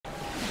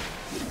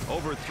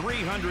Over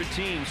 300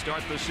 teams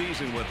start the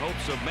season with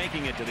hopes of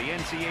making it to the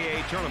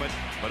NCAA tournament,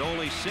 but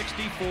only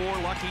 64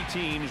 lucky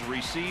teams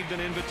received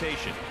an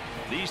invitation.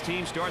 These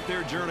teams start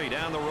their journey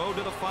down the road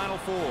to the Final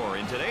Four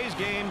in today's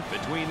game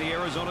between the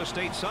Arizona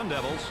State Sun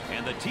Devils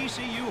and the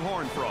TCU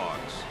Horned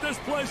Frogs. This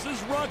place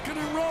is rocking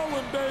and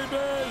rolling,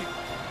 baby!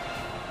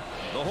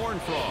 The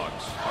Horned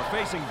Frogs are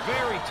facing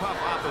very tough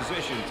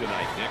opposition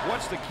tonight. Nick,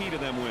 what's the key to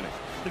them winning?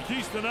 The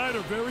keys tonight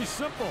are very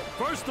simple.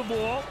 First of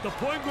all, the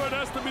point guard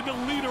has to be the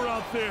leader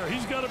out there.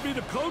 He's got to be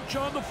the coach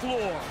on the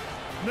floor.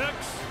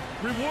 Next,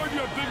 reward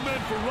your big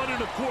men for running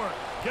the court.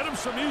 Get them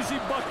some easy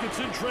buckets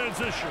in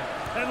transition.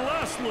 And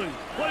lastly,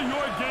 play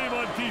your game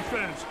on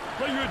defense.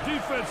 Let your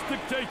defense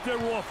dictate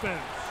their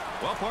offense.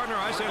 Well, partner,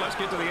 I say let's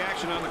get to the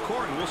action on the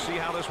court, and we'll see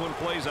how this one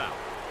plays out.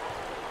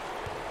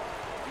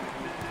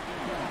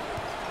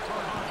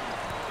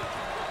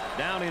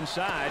 Down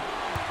inside.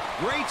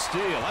 Great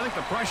steal. I think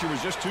the pressure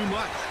was just too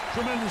much.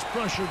 Tremendous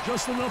pressure,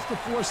 just enough to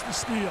force the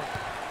steal.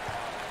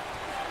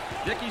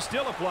 Dickey's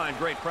still applying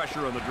great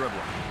pressure on the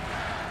dribbler.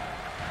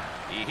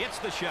 He hits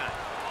the shot.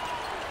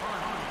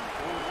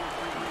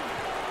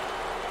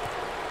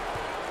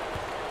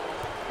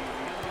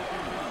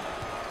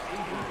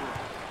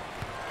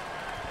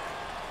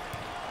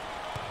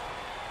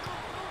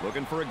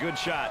 Looking for a good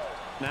shot.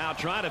 Now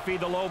trying to feed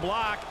the low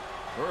block.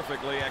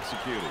 Perfectly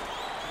executed.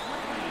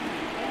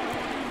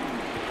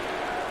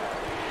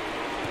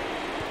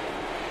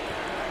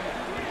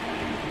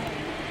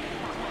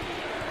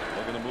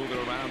 Move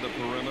it around the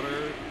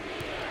perimeter.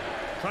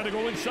 Trying to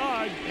go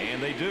inside.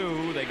 And they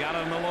do. They got it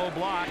on the low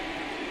block.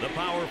 The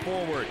power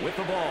forward with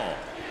the ball.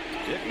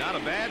 Dick, not a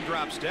bad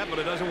drop step, but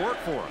it doesn't work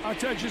for him. I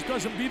tell you, just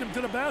doesn't beat him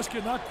to the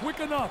basket. Not quick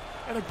enough.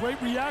 And a great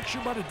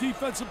reaction by the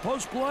defensive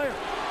post player.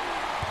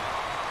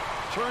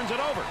 Turns it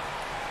over.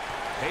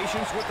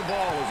 Patience with the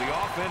ball as the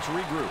offense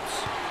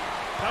regroups.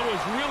 That was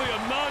really a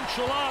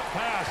nonchalant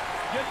pass.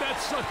 Get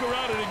that sucker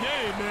out of the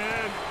game,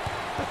 man.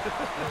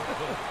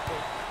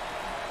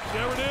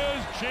 There it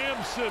is,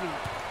 Jam City.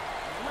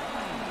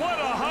 What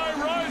a high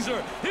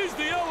riser. He's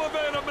the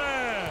elevator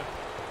man.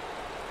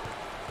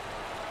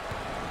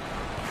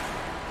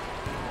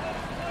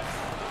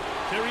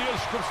 There he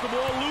is, strips the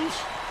ball loose.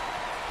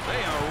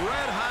 They are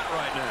red hot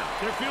right now.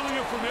 They're feeling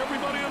it from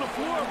everybody on the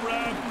floor,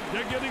 Brad.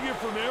 They're getting it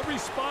from every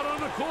spot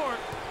on the court.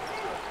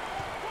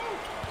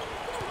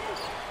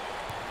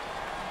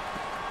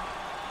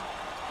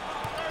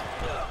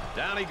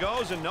 Down he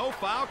goes, and no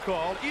foul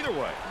called either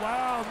way.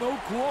 Wow, no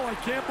call. I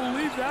can't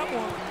believe that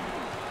one.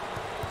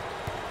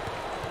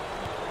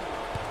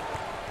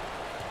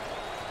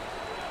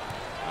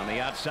 On the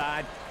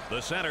outside,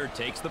 the center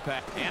takes the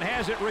pass and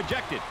has it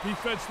rejected.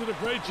 Defense did a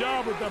great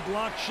job with that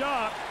blocked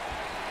shot.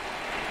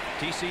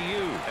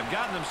 TCU have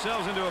gotten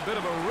themselves into a bit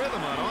of a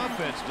rhythm on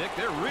offense, Dick.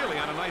 They're really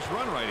on a nice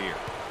run right here.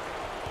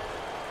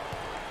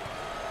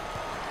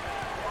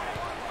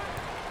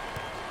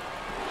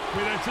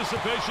 Great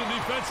anticipation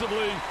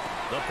defensively.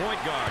 The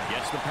point guard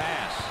gets the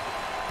pass.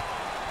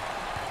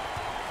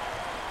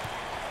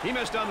 He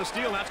missed on the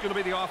steal. That's going to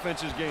be the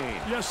offense's gain.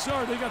 Yes,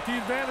 sir. They got the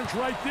advantage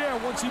right there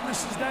once he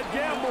misses that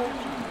gamble.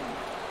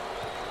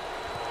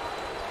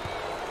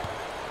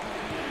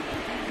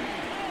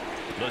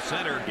 The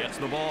center gets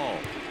the ball.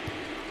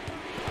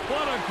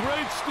 What a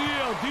great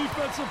steal.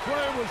 Defensive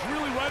player was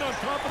really right on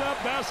top of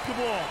that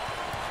basketball.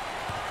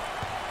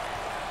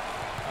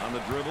 On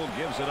the dribble,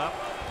 gives it up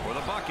for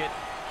the bucket.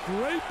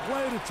 Great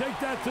play to take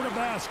that to the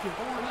basket.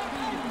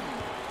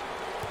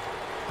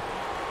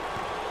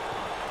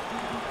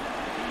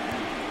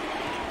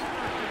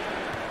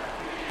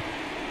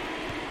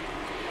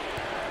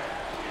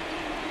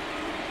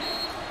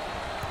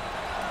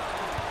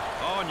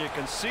 Oh, and you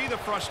can see the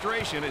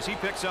frustration as he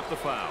picks up the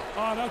foul.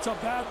 Oh, that's a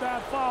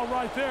bad foul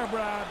right there,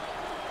 Brad.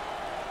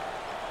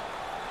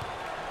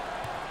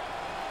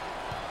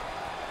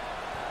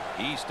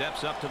 He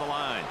steps up to the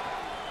line.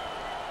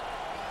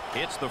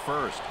 Hits the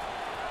first.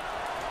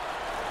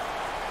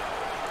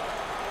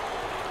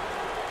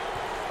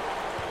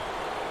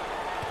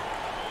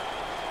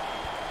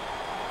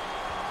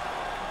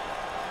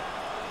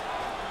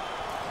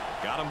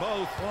 Got them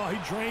both. Oh, he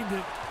drained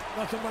it.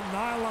 Nothing but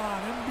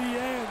nylon,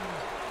 NBN.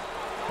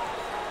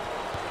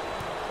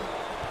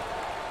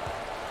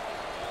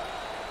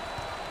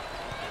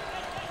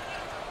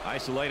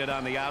 Isolated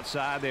on the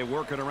outside. They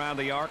work it around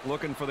the arc,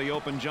 looking for the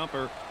open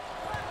jumper.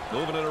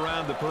 Moving it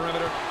around the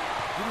perimeter.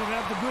 He didn't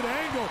have the good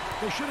angle.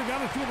 They should have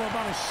got it to him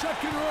about a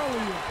second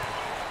earlier.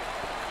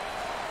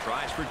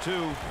 Tries for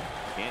two.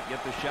 Can't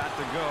get the shot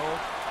to go.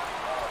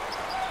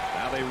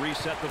 Now they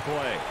reset the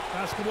play.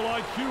 Basketball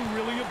IQ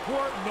really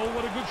important. Know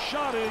what a good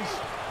shot is.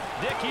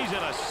 Dick, he's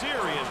in a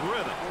serious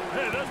rhythm.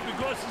 Hey, that's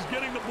because he's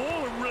getting the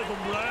ball in rhythm,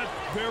 Brad.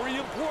 Very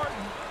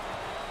important.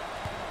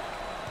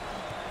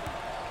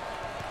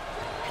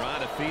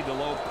 Trying to feed the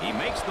low. He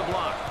makes the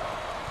block.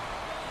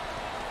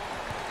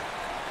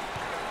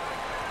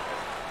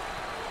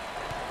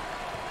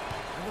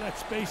 Look at that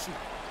spacing.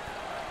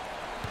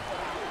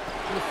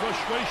 The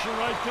frustration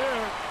right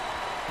there.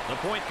 The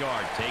point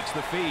guard takes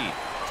the feed.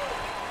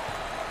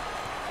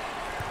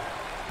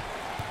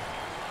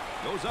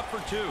 Goes up for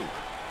 2.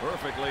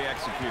 Perfectly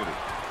executed.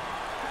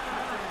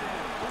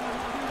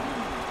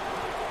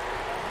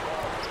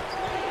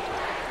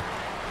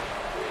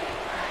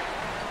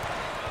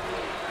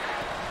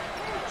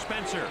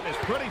 Spencer is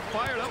pretty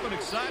fired up and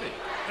excited.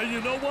 And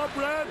you know what,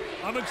 Brad?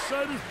 I'm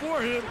excited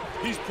for him.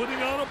 He's putting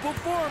on a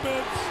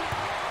performance.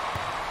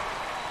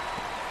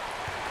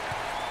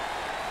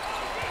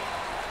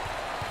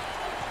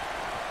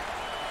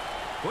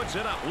 Puts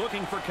it up,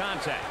 looking for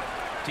contact.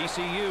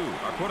 TCU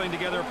are putting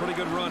together a pretty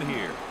good run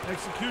here.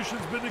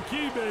 Execution's been the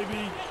key,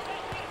 baby.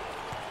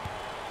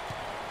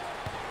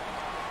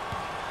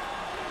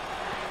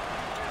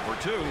 For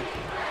 2.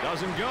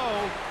 Doesn't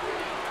go.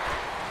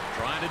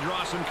 Trying to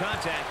draw some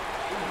contact.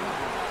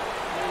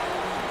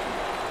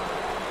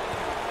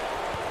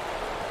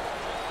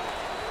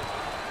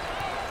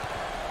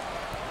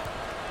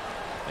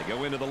 They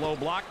go into the low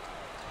block.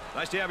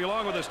 Nice to have you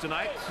along with us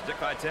tonight. Dick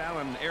Vitale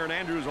and Aaron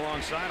Andrews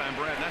alongside. I'm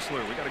Brad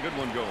Nessler. We got a good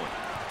one going.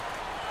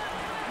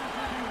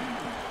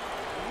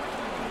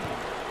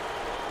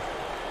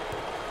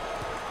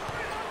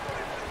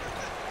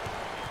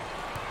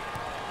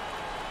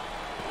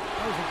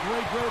 That was a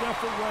great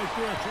effort right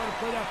there. Trying to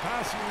play that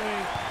passing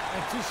lane.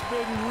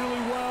 Anticipating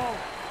really well.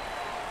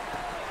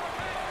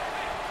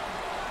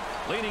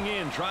 Leaning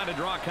in, trying to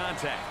draw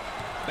contact.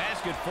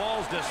 Basket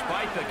falls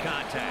despite the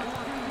contact.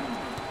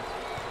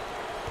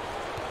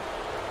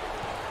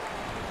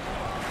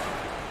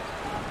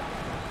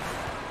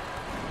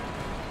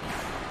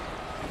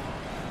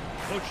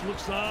 Coach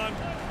looks on,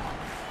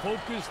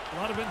 focused, a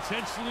lot of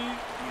intensity,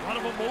 a lot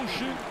of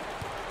emotion.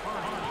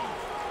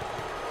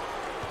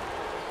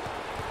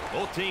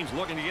 Both teams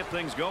looking to get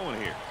things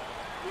going here.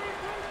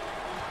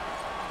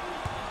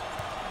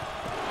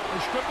 They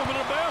strip him in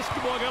a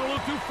basketball. Got a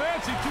little too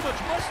fancy. Too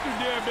much mustard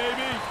there,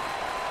 baby.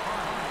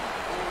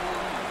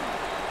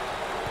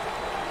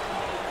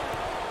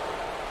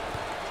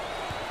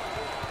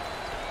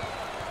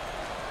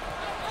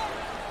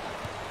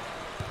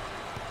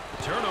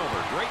 Turnover.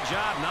 Great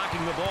job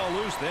knocking the ball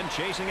loose, then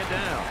chasing it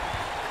down.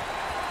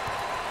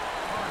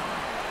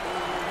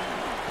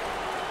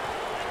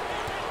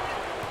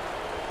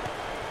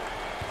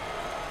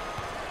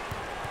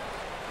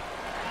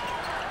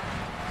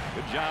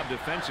 Good job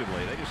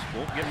defensively. They just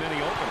won't get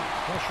many openings.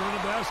 Pressure on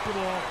the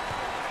basketball.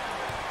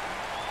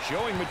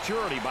 Showing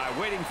maturity by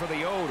waiting for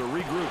the O to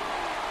regroup.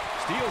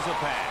 Steals a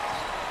pass.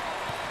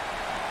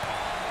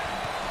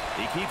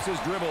 He keeps his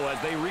dribble as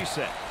they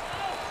reset.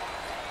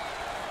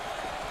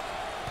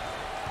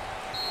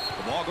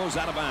 The ball goes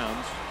out of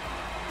bounds.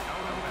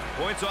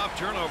 Points off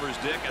turnovers,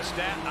 Dick. A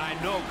stat I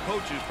know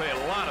coaches pay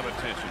a lot of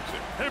attention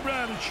to. Hey,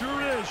 Brad, it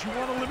sure is. You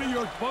want to limit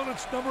your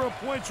opponent's number of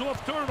points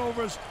off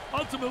turnovers.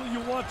 Ultimately,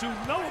 you want to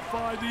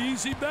nullify the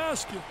easy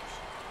baskets.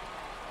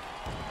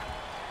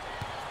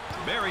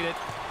 Buried it.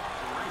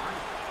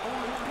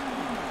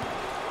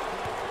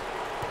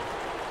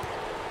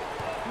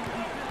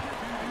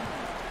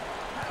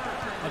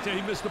 I'll tell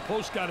you, he missed the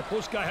post guy. The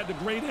post guy had the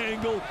great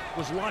angle,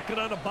 was locking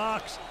on the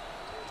box.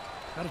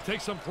 Got to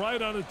take some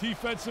pride on the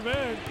defensive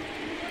end.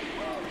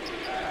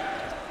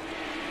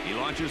 He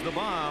launches the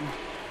bomb,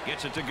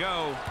 gets it to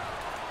go.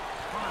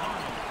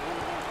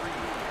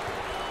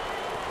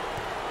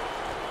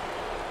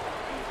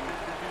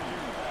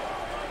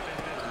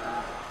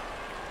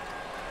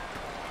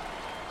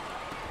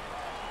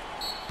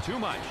 Too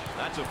much.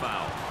 That's a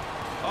foul.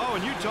 Oh,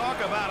 and you talk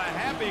about a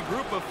happy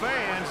group of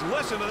fans.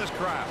 Listen to this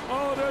crowd.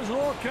 Oh, there's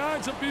all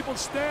kinds of people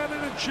standing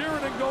and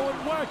cheering and going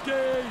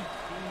wacky.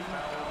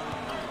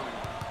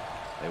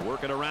 They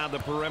work it around the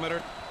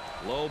perimeter.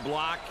 Low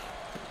block.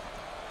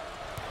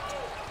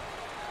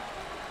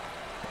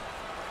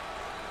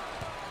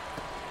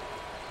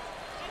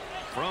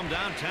 From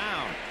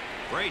downtown.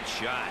 Great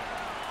shot.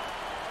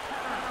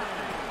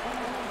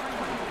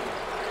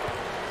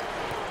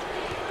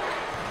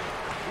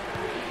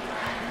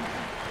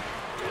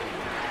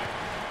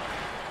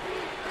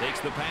 Takes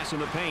the pass in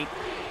the paint.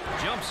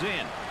 Jumps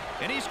in.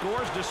 And he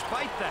scores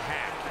despite the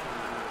hack.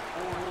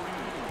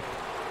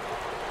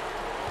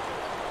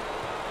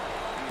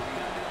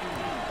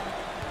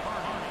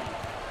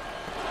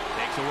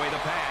 Takes away the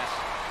pass.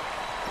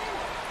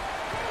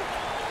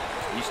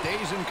 He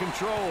stays in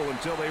control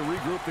until they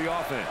regroup the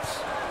offense.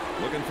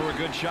 Looking for a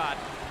good shot.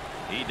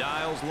 He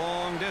dials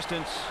long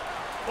distance.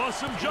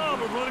 Awesome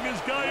job of running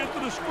his guy into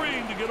the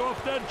screen to get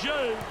off that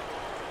J.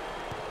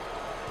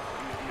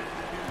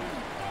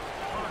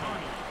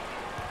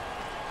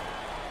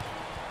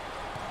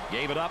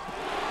 Gave it up.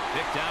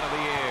 Picked out of the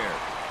air.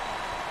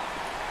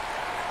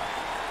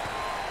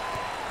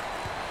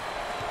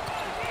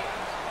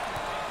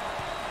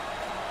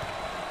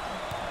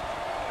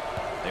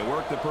 They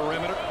work the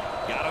perimeter.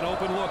 Got an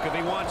open look if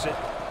he wants it.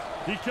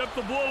 He kept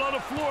the ball on the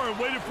floor and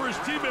waited for his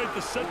teammate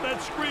to set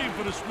that screen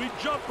for the sweet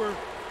jumper.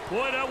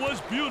 Boy, that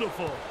was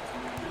beautiful.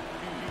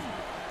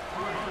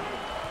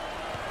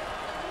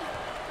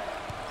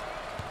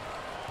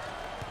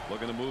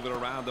 Looking to move it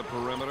around the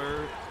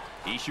perimeter.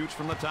 He shoots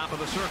from the top of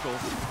the circle.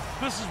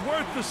 This is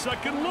worth the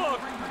second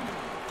look.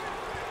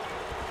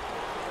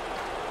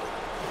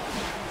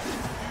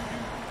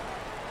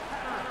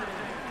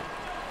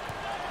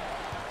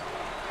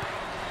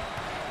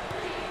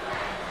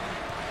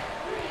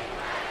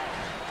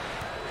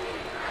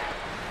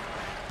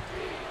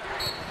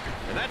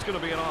 That's going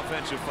to be an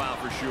offensive foul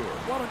for sure.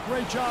 What a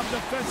great job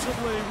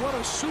defensively. What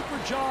a super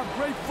job.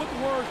 Great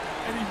footwork.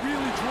 And he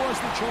really draws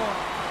the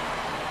charge.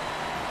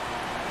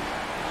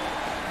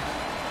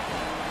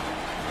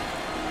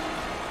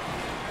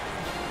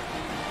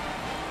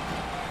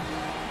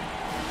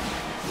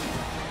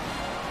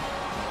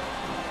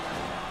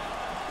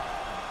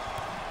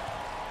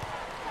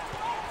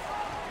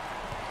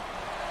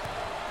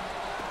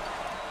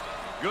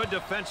 Good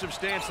defensive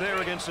stance there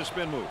against the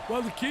spin move.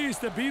 Well, the key is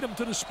to beat him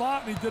to the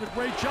spot, and he did a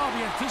great job.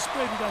 He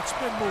anticipated that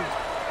spin move.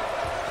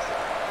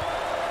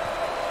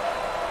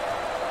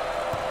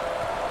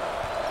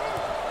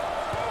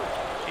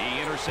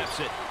 He intercepts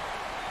it.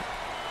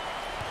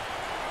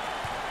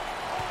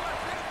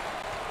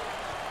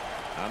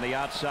 On the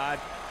outside,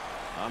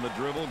 on the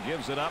dribble,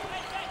 gives it up.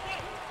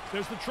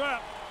 There's the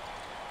trap.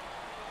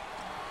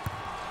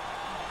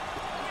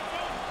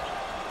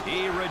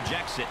 He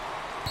rejects it.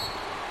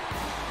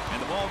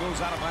 And the ball goes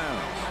out of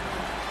bounds.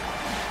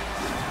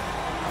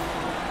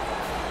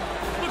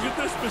 Look at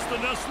this, Mr.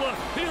 Nessler.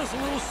 He has a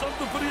little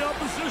something for the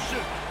opposition.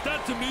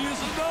 That, to me, is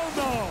a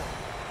no-no.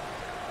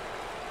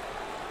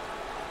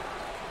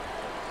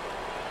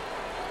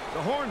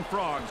 The Horned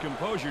Frogs'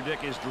 composure,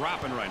 Dick, is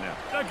dropping right now.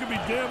 That could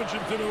be damaging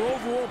to their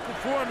overall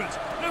performance.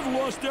 They've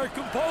lost their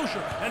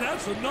composure, and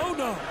that's a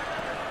no-no.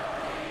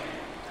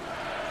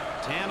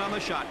 10 on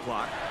the shot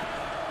clock.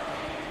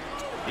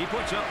 He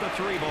puts up the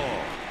 3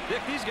 ball.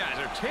 Dick, these guys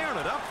are tearing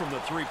it up from the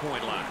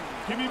three-point line.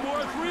 Give me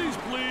more threes,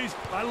 please.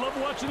 I love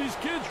watching these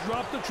kids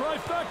drop the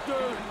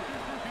trifecta.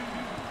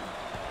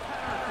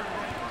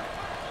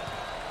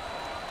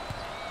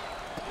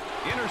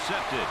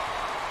 Intercepted.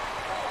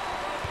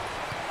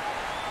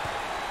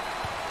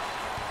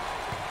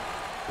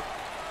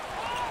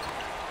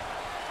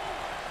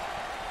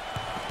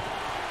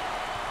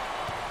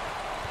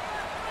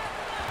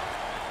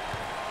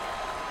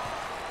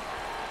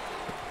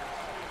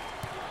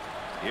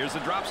 Here's the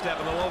drop step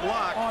in the low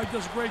block. Oh, he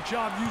does a great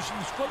job using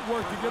his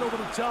footwork to get over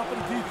the top of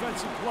the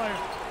defensive player.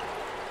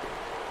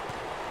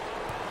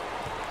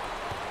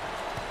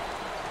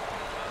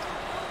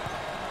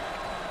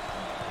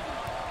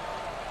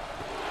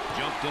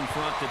 Jumped in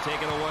front to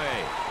take it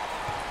away.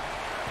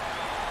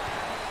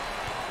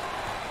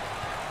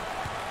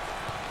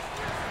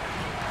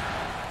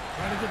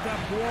 Trying to get that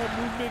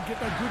ball movement, get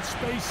that good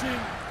spacing.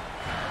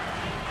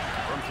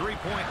 From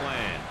three-point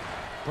land.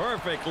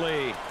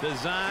 Perfectly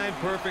designed,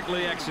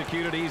 perfectly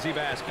executed, easy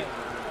basket.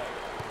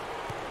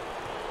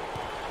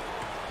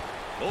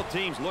 Both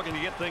teams looking to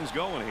get things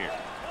going here.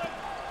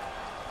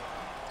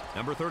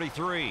 Number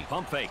 33,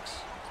 pump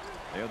fakes.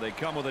 There they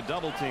come with a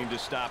double team to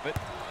stop it.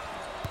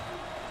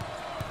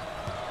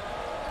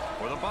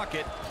 For the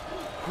bucket.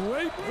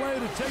 Great play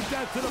to take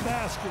that to the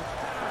basket.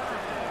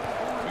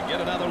 We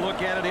get another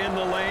look at it in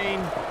the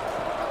lane.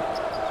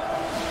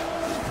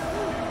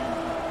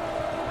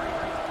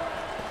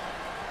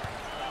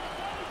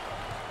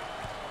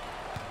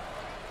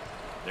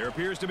 There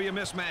appears to be a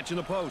mismatch in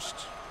the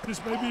post.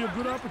 This may be a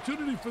good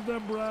opportunity for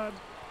them, Brad.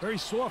 Very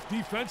soft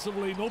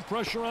defensively, no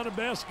pressure on a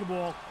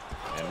basketball.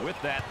 And with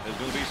that, there's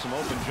going to be some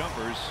open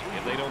jumpers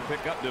if they don't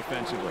pick up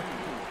defensively.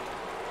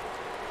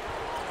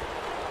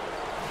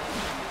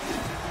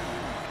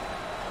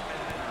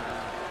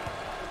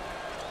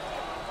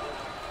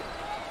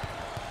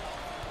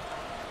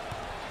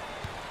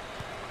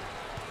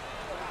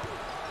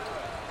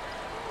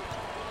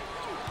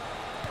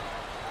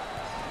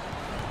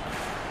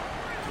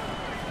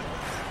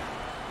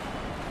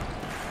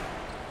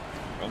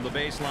 From the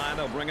baseline,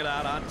 they'll bring it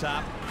out on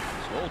top.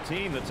 This whole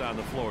team that's on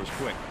the floor is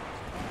quick.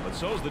 But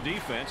so's the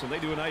defense, and they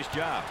do a nice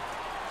job.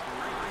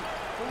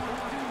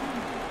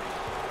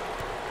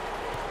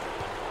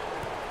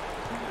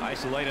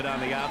 Isolated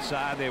on the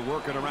outside. They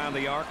work it around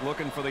the arc,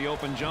 looking for the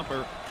open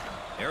jumper.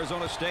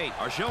 Arizona State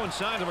are showing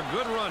signs of a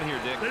good run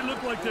here, Dick. They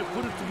look like they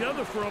put it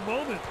together for a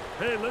moment.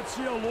 Hey, let's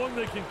see how long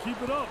they can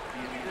keep it up.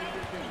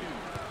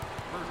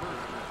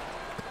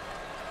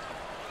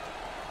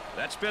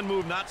 That spin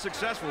move not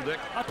successful, Dick,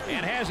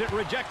 and has it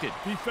rejected.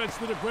 Defense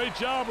did a great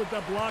job with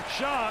that block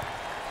shot.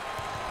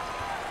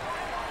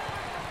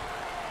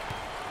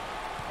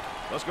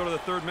 Let's go to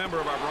the third member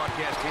of our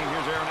broadcast team.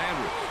 Here's Aaron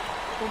Andrews.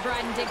 Well,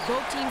 Brad and Dick,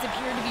 both teams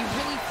appear to be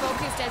really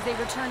focused as they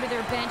return to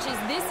their benches.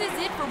 This is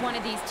it for one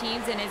of these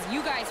teams, and as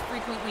you guys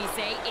frequently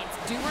say, it's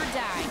do or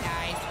die,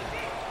 guys.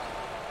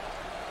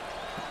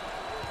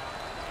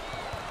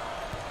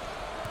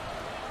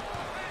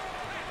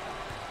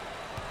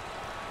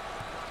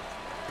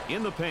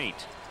 In the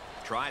paint.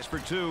 Tries for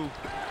two.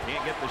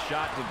 Can't get the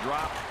shot to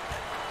drop.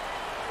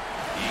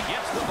 He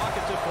gets the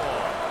bucket to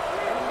fall.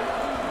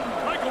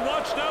 I can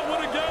watch that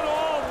one again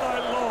all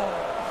night long.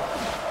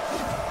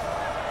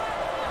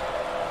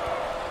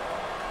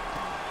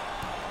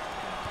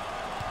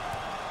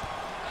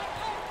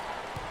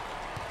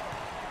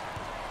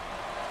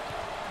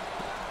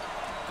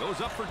 Goes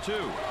up for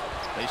two.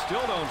 They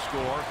still don't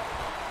score.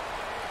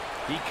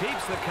 He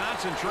keeps the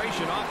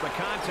concentration off the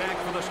contact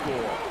for the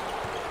score.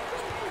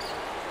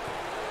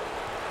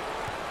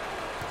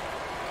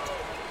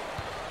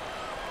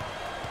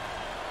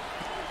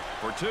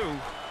 For two.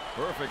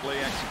 Perfectly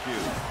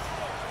executed.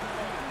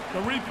 The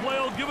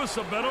replay will give us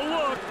a better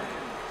look.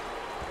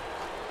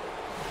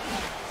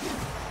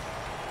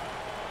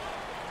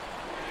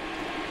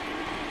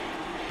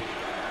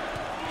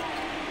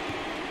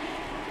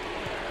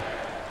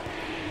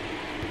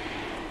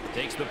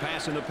 Takes the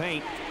pass in the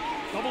paint.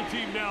 Double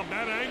team now,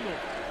 bad angle.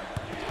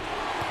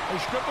 They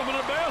strip him in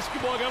a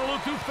basketball. Got a little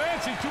too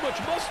fancy, too much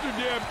mustard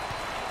there.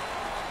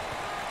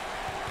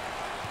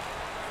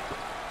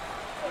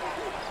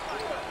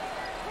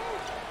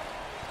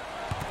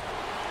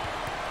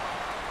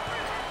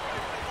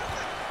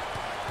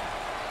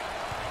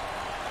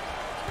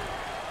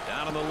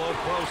 Down in the low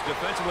post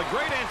defensively.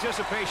 Great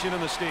anticipation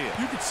in the steal.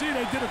 You can see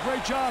they did a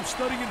great job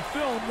studying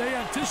film. They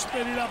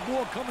anticipated that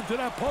ball coming to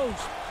that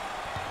post.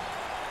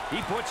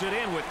 He puts it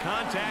in with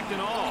contact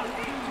and all.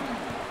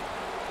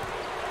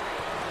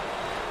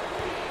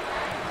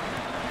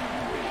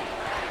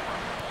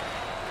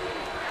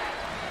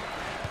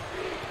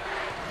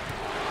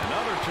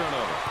 Another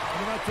turnover.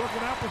 We're not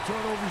talking apple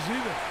turnovers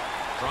either.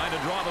 Trying to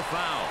draw the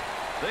foul.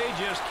 They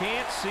just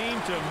can't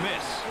seem to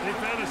miss. They've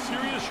had a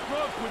serious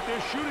stroke with their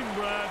shooting,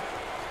 Brad.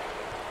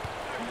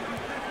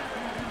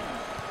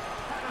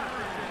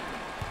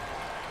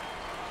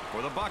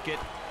 For the bucket.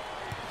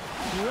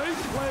 Great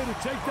play to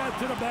take that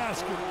to the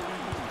basket.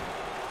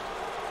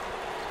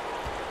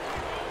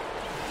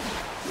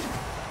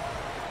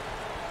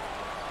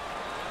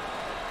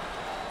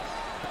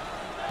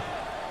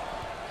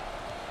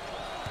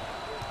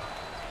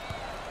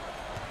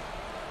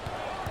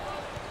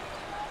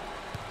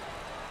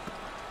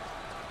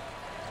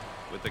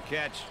 With the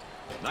catch.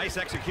 Nice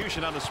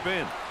execution on the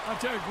spin. I'll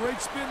tell you, great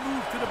spin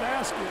move to the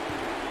basket.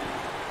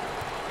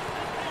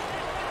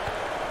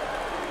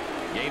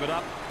 Gave it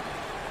up.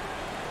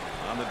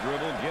 On the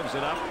dribble, gives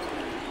it up.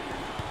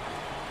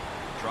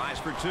 Tries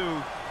for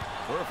two.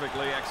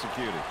 Perfectly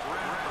executed.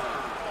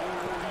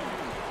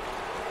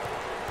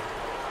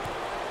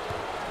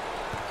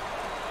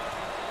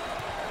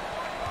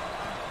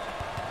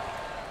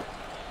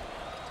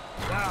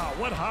 Wow,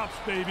 what hops,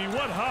 baby,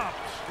 what hops.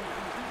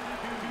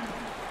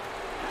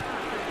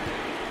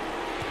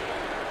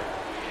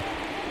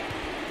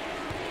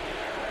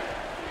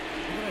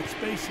 Look at that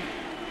spacing.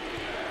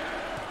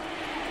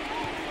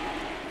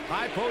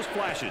 High post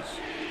flashes.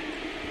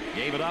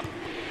 Gave it up.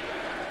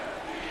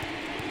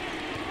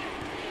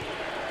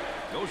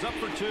 Goes up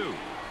for two.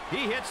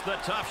 He hits the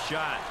tough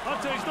shot. I'll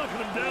tell you, he's knocking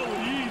him down with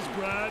ease,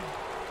 Brad.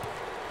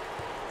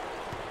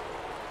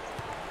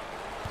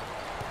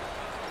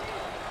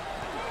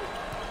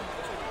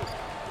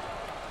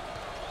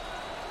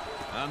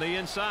 On the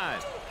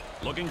inside.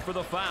 Looking for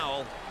the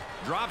foul.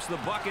 Drops the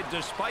bucket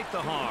despite the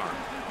harm.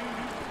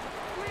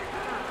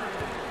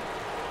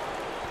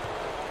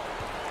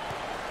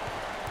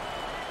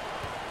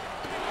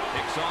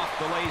 Off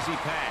the lazy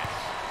pass.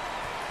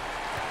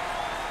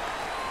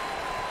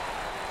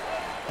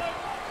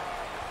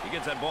 He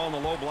gets that ball in the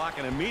low block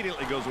and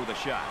immediately goes with a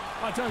shot.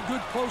 I tell you,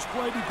 good post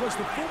play because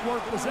the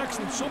footwork was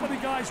excellent. So many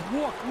guys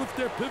walk with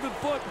their pivot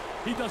foot.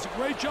 He does a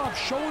great job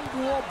showing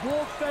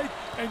ball fake,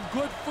 and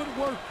good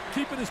footwork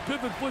keeping his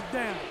pivot foot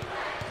down.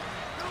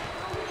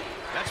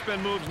 That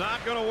spin move's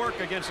not going to work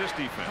against this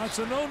defense. That's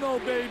a no-no,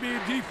 baby.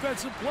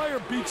 Defensive player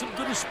beats him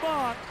to the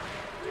spot.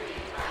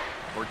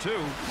 For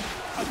two.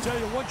 I tell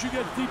you, once you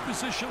get deep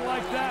position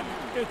like that,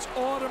 it's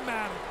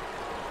automatic.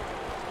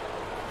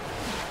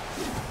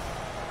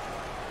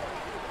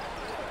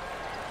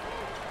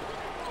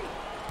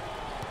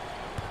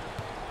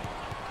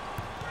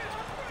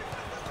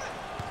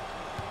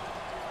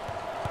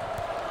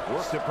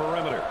 Work the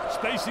perimeter.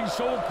 Spacing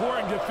so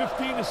important. Get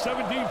 15 to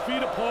 17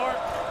 feet apart.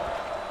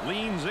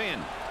 Leans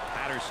in.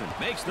 Patterson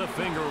makes the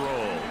finger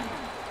roll.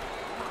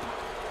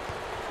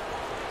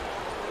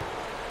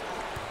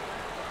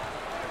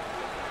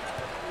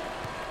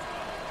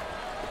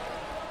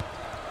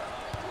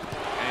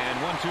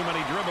 Too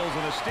many dribbles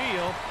and a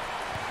steal.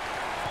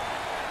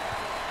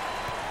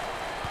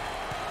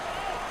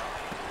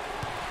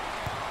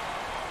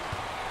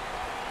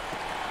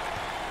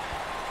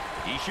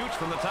 He shoots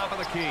from the top of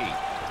the key.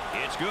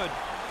 It's good.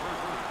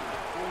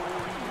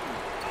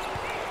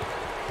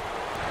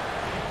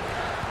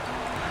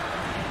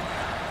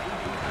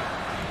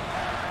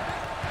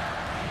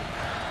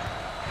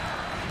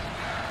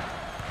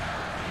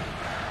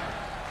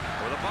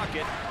 For the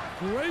bucket.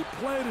 Great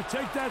play to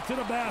take that to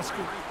the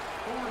basket.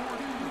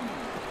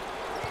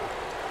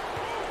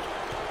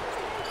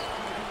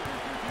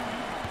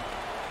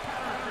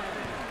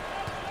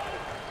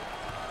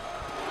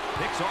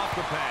 Picks off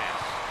the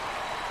pass.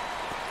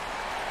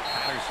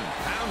 Patterson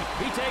pound.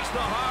 He takes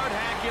the hard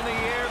hack in the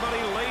air, but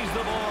he lays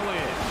the ball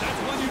in. That's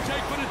one you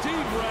take for the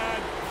team,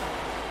 Brad.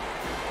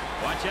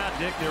 Watch out,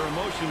 Dick. Their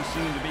emotions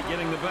seem to be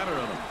getting the better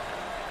of them.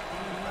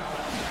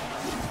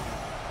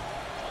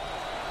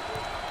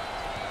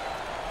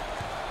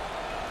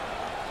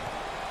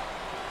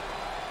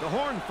 The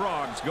Horned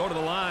Frogs go to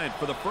the line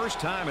for the first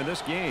time in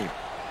this game.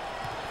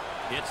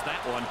 Hits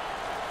that one.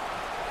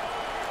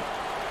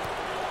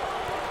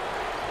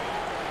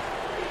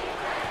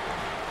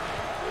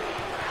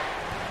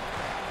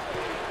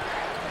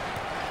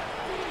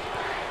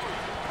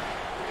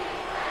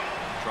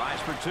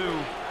 for two.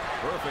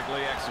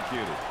 Perfectly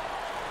executed.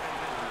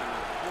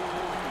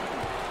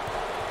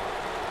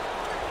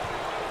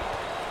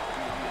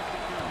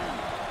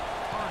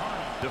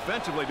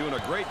 Defensively doing a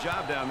great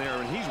job down there,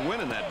 and he's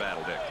winning that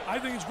battle, Dick. I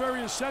think it's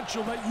very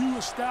essential that you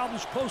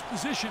establish post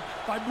position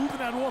by moving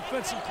that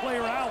offensive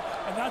player out,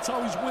 and that's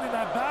how he's winning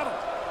that battle.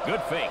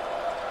 Good fake.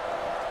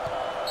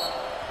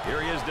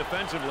 Here he is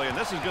defensively, and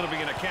this is going to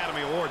be an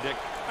Academy Award, Dick.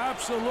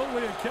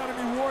 Absolutely,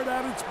 Academy Award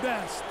at its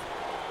best.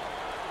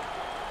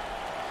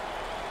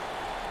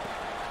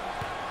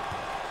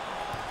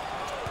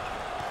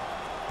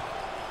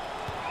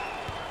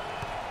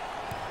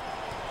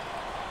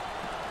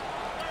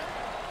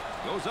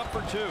 Goes up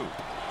for two.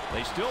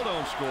 They still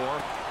don't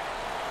score.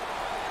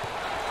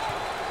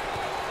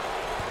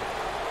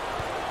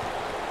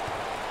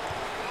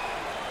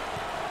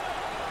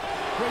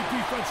 Great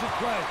defensive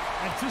play.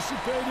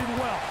 Anticipated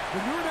well.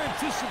 When you're an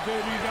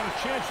anticipator, you got a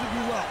chance to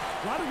do well.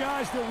 A lot of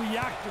guys, they're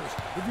reactors.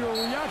 If you're a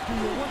reactor,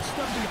 you're one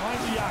step behind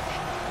the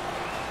action.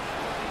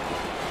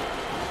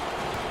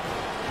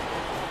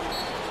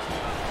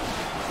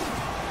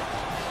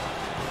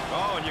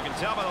 Oh, and you can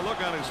tell by the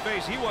look on his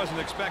face, he wasn't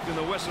expecting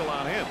the whistle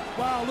on him.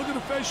 Wow, look at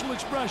the facial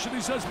expression.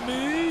 He says,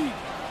 me?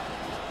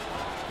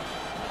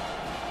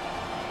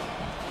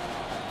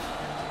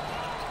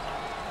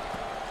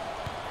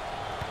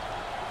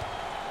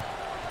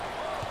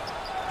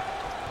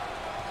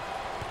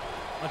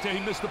 I'll tell you,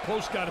 he missed the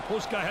post guy. The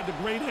post guy had the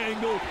great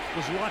angle,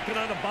 was locking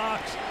on the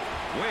box.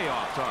 Way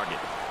off target.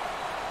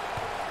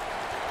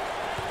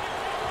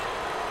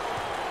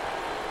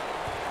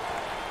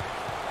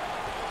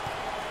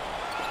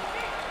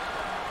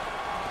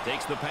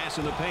 Takes the pass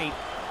in the paint.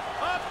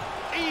 Up.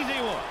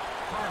 Easy one.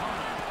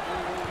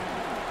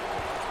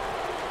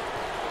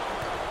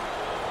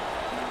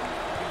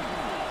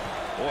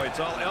 Boy, it's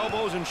all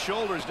elbows and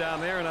shoulders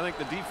down there, and I think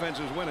the defense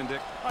is winning,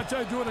 Dick. I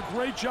tell you, doing a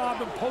great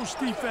job in post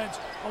defense.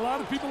 A lot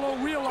of people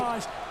don't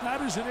realize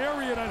that is an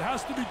area that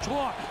has to be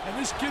taught, and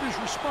this kid is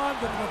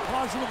responding in a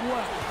positive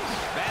way.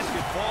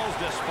 Basket falls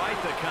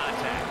despite the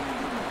contact.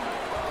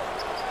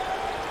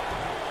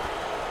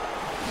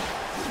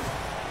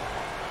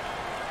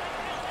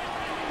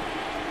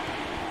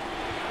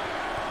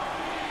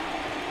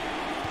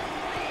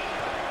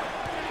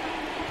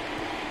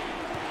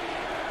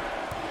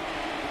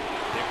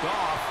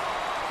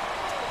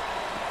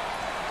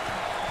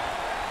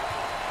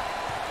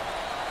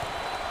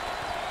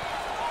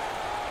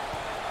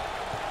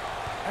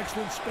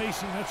 Excellent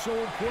spacing. That's so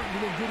important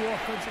to a good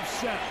offensive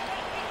set.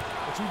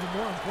 It's even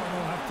more important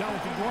to have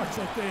talented guards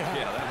like they have.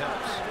 Yeah, that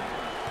helps.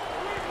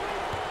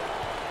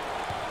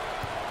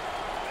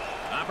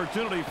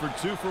 Opportunity for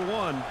 2 for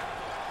 1.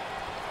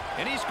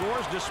 And he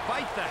scores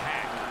despite the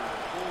hack.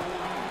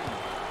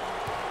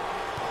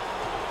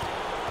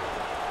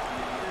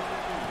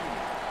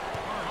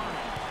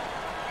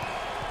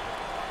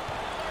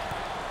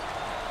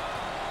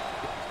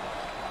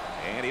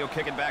 And he'll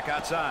kick it back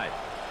outside.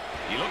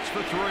 He looks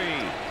for 3.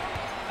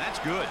 That's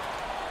good.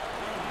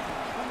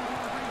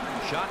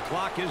 Shot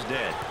clock is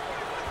dead.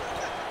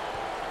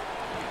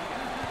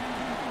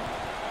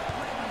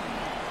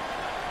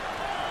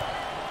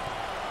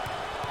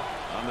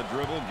 On the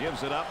dribble,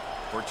 gives it up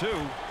for 2.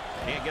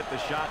 Can't get the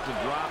shot to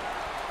drop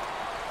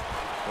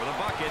for the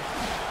bucket.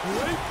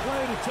 Great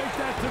play to take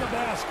that to the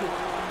basket.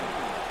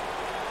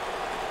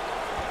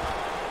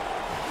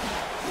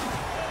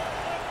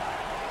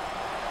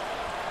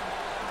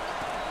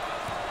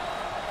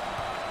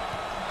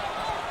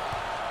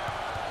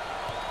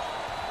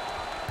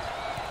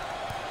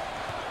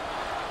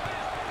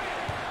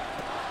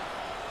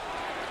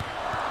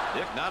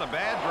 Not a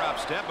bad drop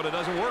step, but it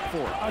doesn't work for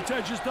him. I tell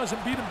you, just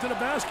doesn't beat him to the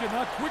basket.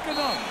 Not quick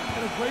enough.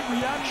 And a great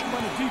reaction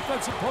by the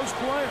defensive post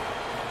player.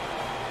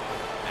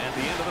 At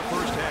the end of the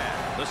first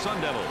half, the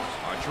Sun Devils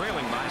are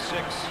trailing by 6.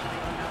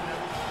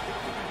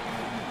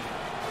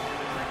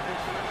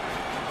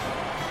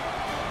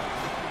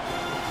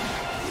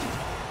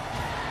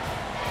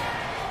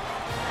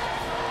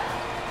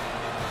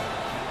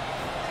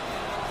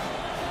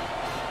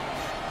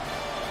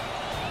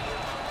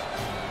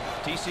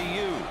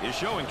 TCU is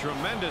showing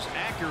tremendous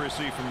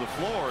accuracy from the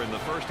floor in the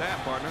first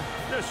half, partner.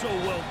 They're so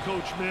well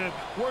coached, man.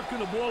 Working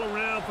the ball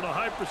around for the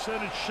high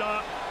percentage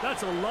shot.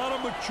 That's a lot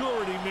of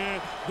maturity,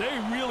 man. They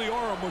really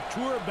are a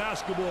mature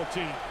basketball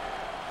team.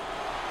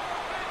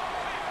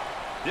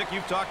 Dick,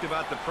 you've talked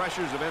about the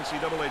pressures of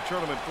NCAA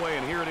tournament play,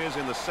 and here it is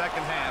in the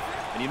second half,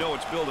 and you know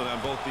it's building on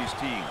both these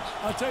teams.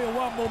 I'll tell you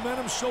what,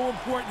 momentum's so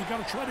important. You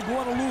got to try to go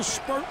on a little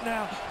spurt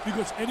now,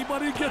 because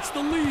anybody who gets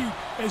the lead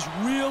is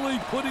really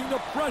putting the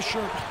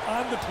pressure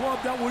on the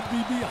club that would be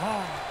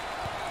behind.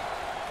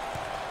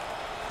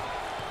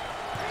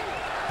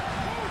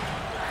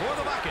 For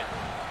the bucket.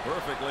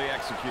 Perfectly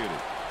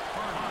executed.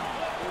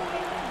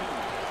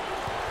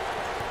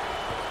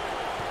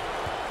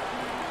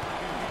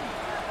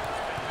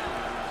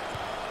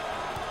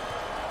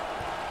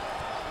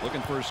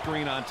 Looking for a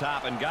screen on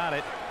top and got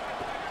it.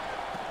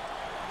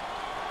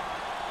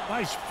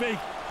 Nice fake.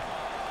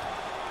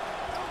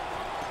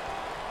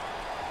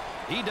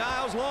 He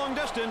dials long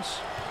distance.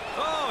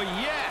 Oh,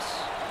 yes!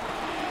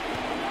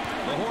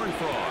 The Horned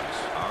Frogs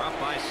are up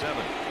by 7.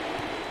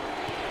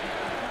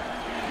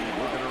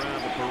 Working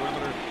around the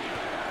perimeter.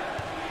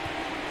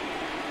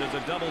 There's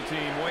a double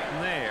team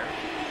waiting there.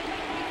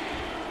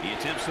 He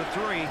attempts the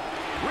 3.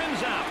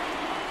 Rims out.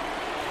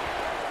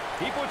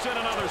 He puts in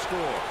another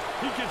score.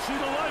 He can see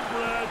the light,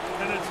 Brad,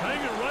 and it's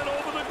hanging right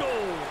over the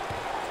goal.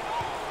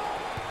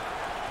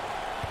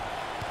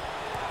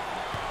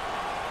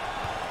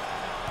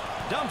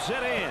 Dumps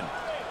it in.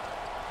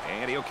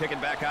 And he'll kick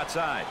it back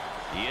outside.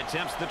 He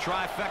attempts the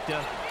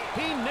trifecta.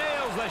 He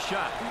nails the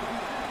shot.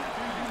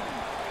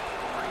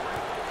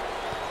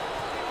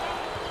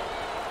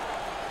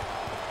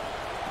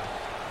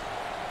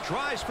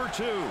 Tries for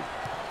 2.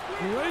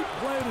 Great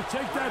play to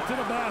take that to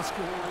the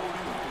basket.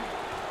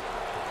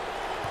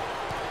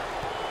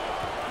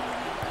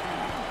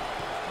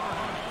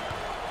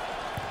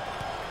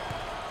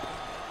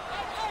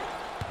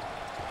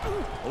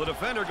 Well, the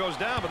defender goes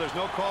down, but there's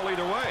no call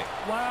either way.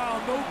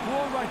 Wow, no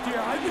call right there.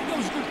 I think that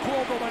was a good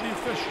call, though, by the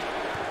official.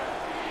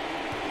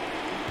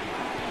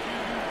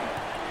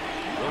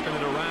 Working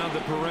it around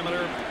the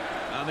perimeter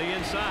on the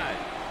inside.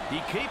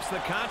 He keeps the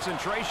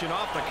concentration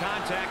off the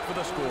contact for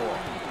the score.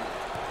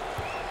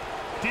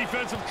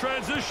 Defensive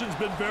transition's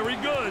been very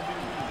good.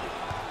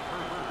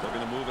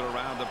 Looking to move it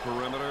around the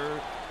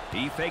perimeter.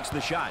 He fakes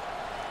the shot.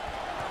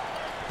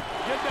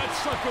 Get that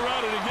sucker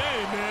out of the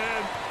game,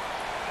 man.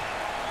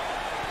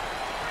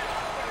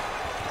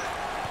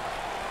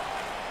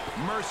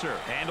 Mercer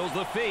handles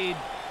the feed.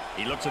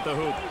 He looks at the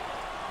hoop.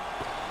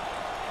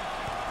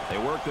 They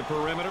work the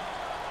perimeter.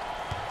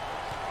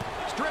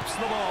 Strips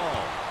the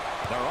ball.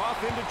 They're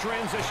off into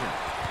transition.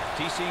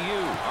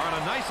 TCU are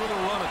on a nice little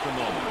run at the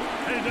moment.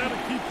 Hey, they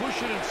gotta keep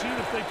pushing and seeing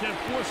if they can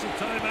force a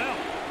timeout.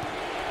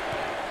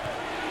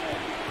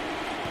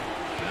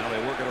 Now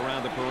they work it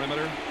around the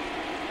perimeter.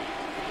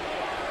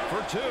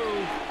 For 2.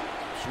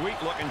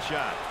 Sweet-looking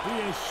shot. He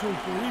is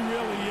super. He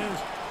really is.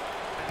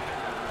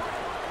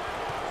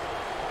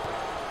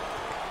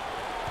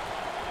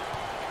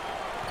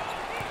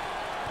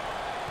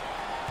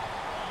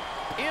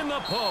 In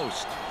the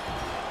post.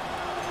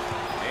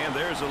 And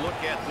there's a look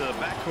at the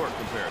backcourt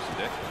comparison,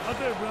 Dick. Out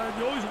there, Brian,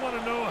 you always want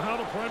to know how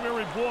the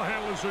primary ball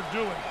handlers are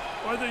doing.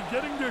 Are they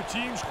getting their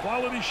teams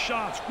quality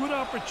shots, good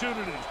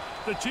opportunities?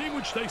 The team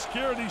which takes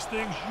care of these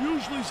things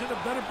usually is in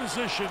a better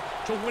position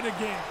to win a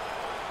game.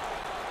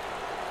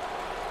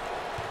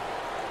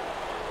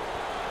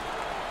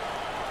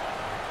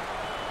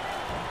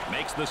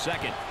 Makes the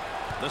second.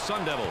 The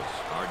Sun Devils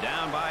are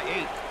down by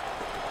 8.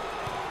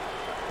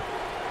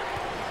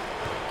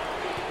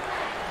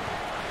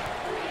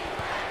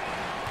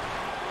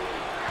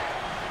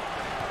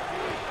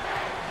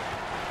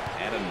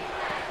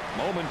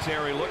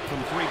 Momentary look from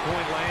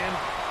three-point land.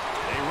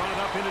 They run it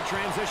up into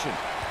transition.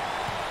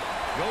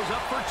 Goes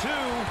up for 2.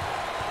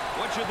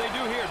 What should they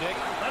do here, Dick?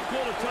 I'd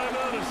call a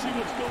timeout and see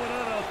what's going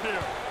on out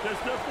there. There's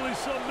definitely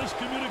some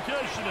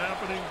miscommunication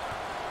happening.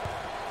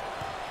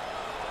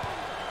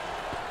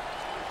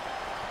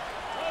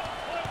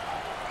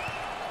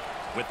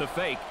 With the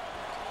fake.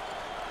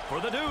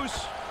 For the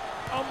deuce.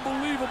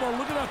 Unbelievable.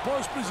 Look at that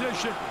post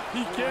position.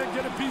 He can't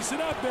get a piece of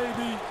that,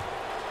 baby.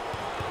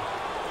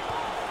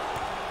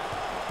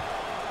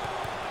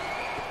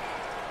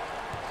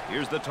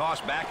 Here's the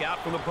toss back out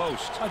from the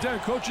post. I tell you,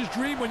 coach's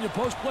dream when your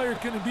post player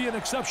can be an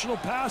exceptional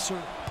passer.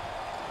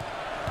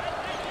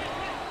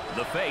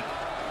 The fake.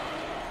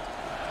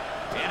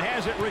 And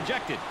has it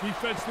rejected.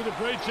 Defense did a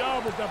great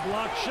job with that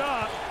blocked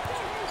shot.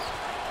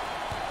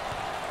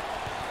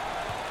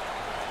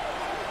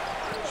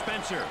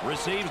 Spencer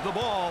receives the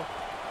ball.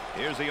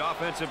 Here's the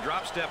offensive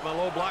drop step on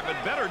the low block,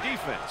 but better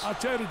defense. I'll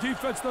tell you, the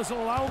defense doesn't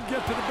allow him to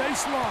get to the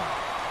baseline.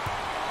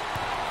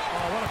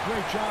 Oh, what a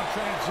great job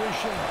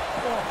transition.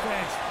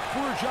 Offense.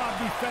 Poor job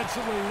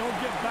defensively.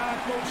 Don't get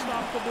back. Don't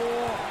stop the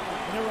ball.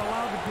 And they're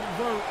allowed to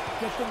convert.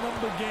 Get the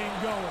number game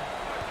going.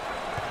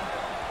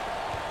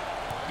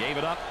 Gave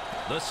it up.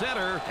 The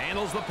center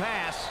handles the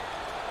pass.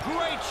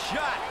 Great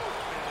shot.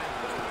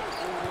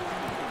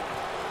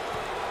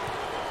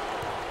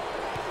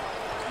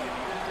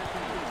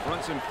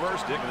 Fronts in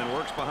first, Dick, and then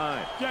works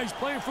behind. Yeah, he's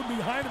playing from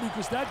behind him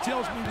because that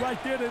tells me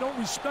right there they don't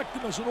respect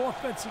him as an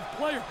offensive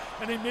player.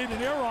 And they made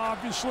an error,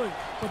 obviously.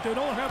 But they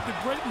don't have the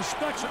great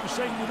respect. So they're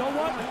saying, you know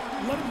what?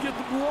 Let him get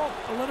the ball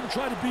and let him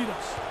try to beat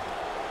us.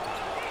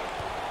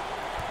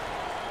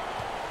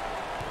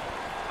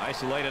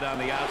 Isolated on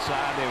the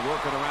outside. They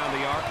work it around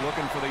the arc,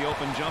 looking for the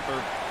open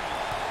jumper.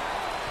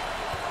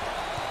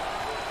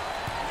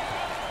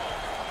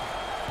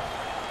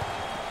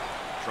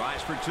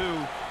 Tries for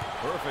 2.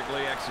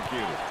 Perfectly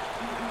executed.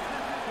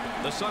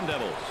 The Sun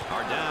Devils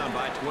are down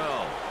by 12.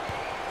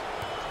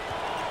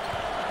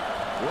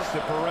 Work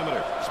the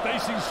perimeter.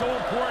 Spacing so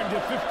important.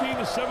 Get 15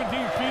 to 17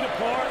 feet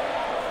apart.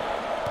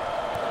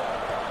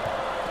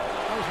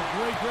 That was a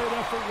great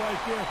effort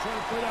right there.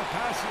 Trying to play that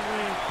passing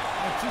lane.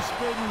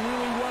 Anticipating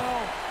really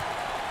well.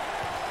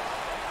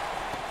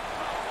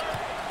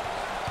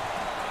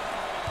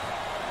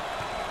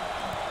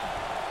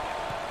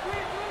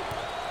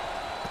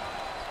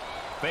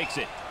 Fakes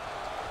it.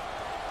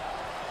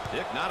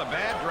 Dick, not a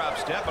bad drop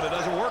step, but it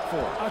doesn't work for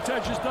him. I'll tell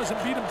you, just doesn't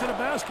beat him to the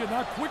basket.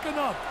 Not quick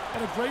enough.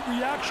 And a great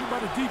reaction by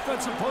the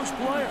defensive post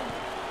player.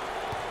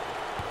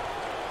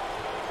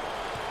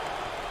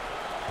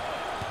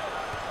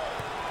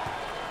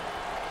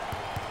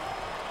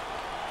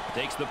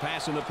 Takes the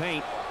pass in the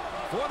paint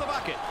for the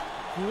bucket.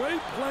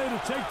 Great play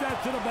to take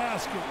that to the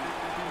basket.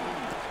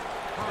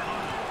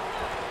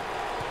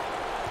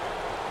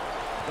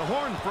 The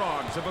Horned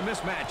Frogs have a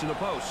mismatch in the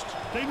post.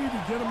 They need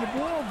to get him the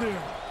ball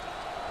there.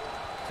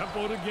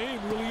 Tempo of the game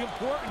really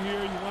important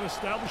here. You want to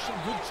establish some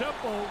good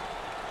tempo.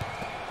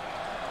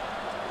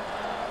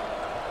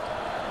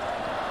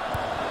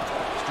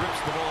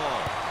 Strips the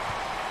ball.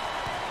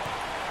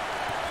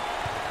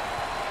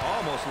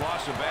 Almost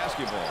lost the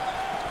basketball.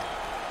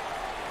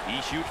 He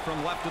shoots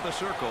from left of the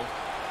circle.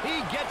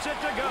 He gets it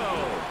to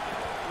go.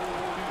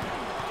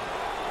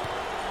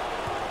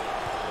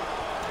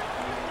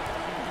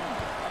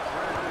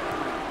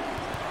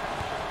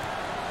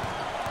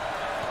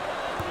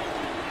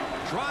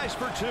 Tries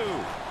for two.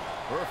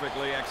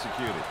 Perfectly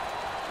executed.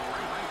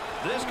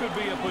 This could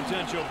be a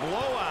potential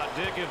blowout,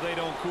 Dick, if they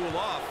don't cool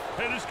off.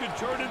 Hey, this could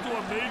turn into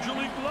a major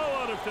league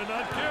blowout if they're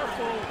not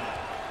careful.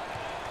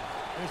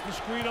 There's the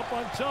screen up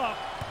on top.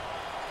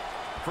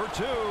 For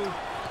two.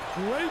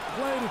 Great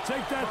play to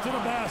take that to the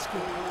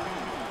basket.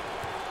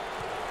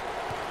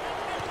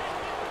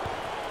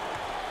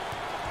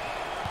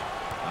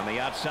 On the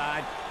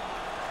outside.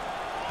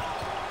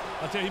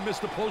 I'll tell you, he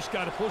missed the post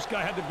guy. The post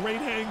guy had the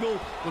great angle,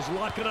 was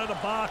locking on the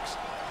box.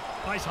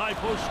 Nice high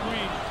post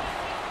screen.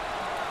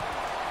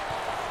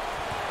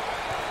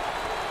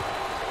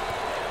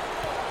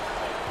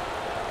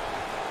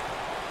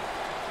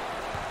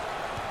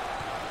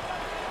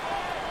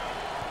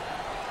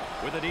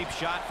 With a deep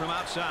shot from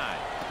outside.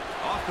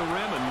 Off the rim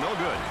and no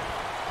good.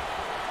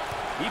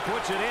 He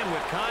puts it in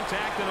with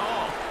contact and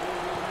all.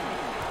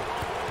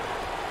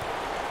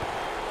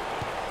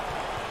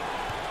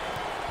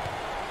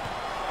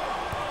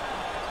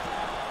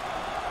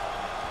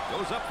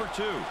 Goes up for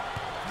two.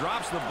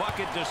 Drops the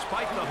bucket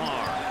despite the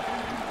harm.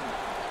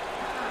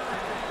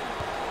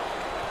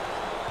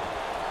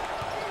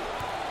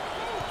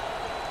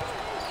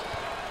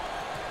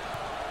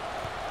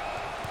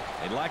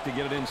 They'd like to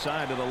get it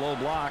inside to the low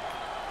block.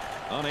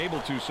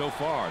 Unable to so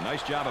far.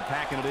 Nice job of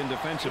packing it in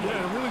defensively.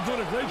 Yeah, really doing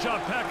a great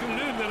job packing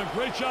it in, and a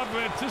great job of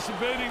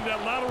anticipating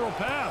that lateral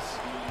pass.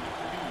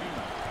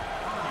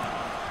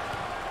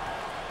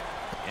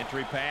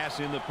 Entry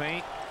pass in the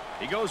paint.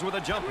 He goes with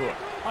a jump hook.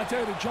 I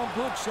tell you, the jump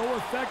hook so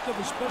effective,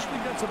 especially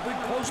against a big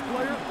post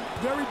player.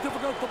 Very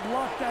difficult to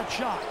block that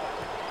shot.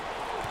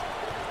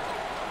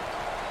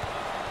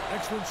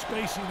 Excellent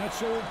spacing. That's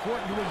so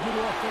important to a good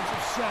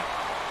offensive set.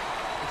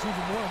 It's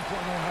even more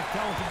important to have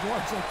talented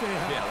guards like they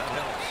have. Yeah, that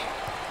helps.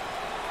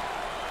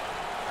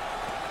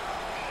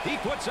 He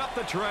puts up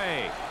the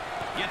tray.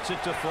 Gets it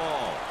to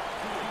fall.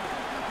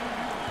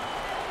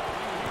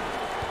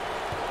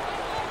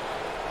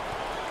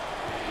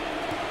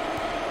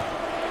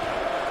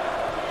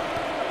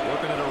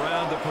 Working it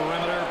around the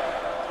perimeter.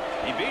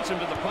 He beats him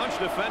to the punch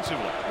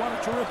defensively. What a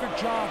terrific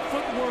job.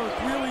 Footwork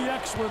really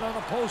excellent on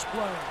the post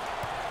play.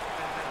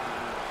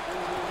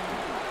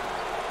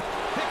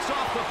 Picks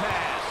off the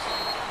pass.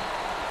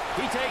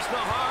 He takes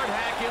the hard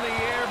hack in the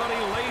air, but he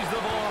lays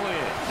the ball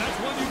in. That's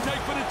one you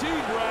take for the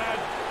team, Brad.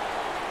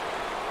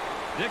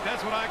 Dick,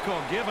 that's what I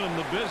call giving him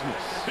the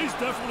business. He's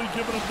definitely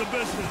giving him the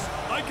business.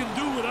 I can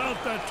do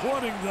without that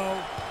taunting, though.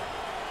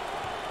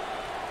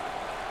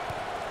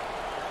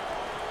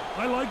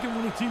 I like it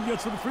when the team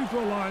gets to the free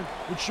throw line.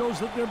 It shows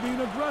that they're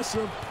being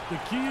aggressive. The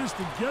key is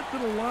to get to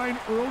the line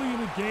early in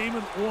the game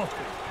and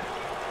often.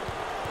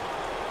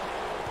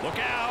 Look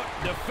out.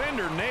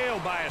 Defender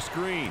nailed by a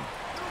screen.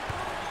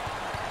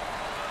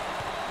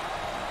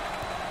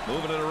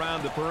 Moving it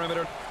around the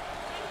perimeter.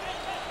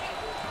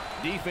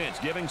 Defense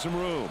giving some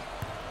room.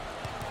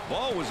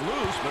 Ball was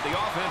loose, but the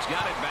offense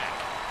got it back.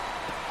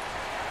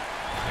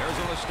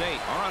 Arizona State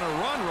are on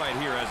a run right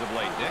here as of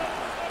late, Dick.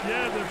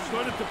 Yeah, they've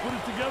started to put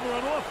it together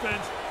on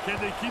offense. Can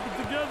they keep it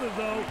together,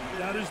 though?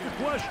 That is the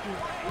question.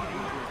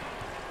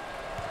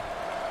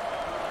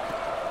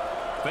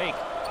 Fake.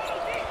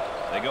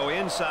 They go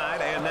inside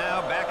and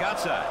now back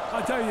outside.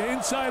 I tell you,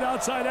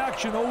 inside-outside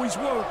action always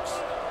works.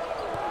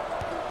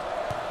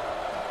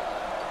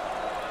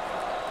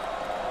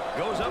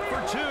 Goes up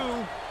for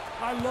two.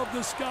 I love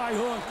the sky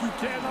hook. You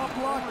cannot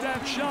block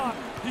that shot.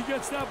 He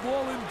gets that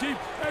ball in deep.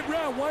 Hey,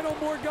 Brad, why don't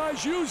more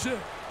guys use it?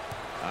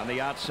 On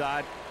the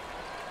outside.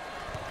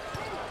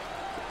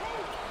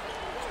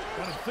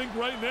 Got to think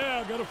right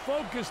now. Got to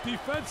focus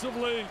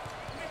defensively.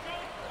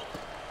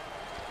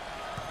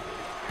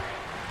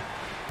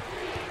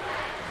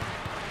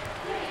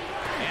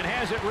 And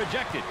has it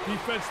rejected.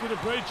 Defense did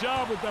a great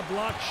job with that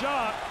block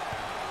shot.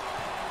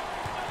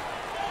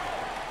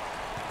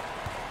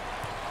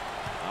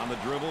 On the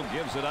dribble,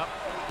 gives it up.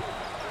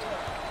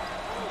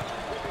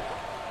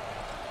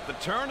 The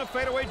turn, a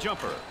fadeaway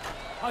jumper.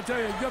 I'll tell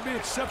you, you got to be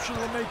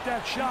exceptional to make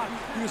that shot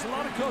because a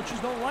lot of coaches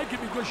don't like it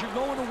because you're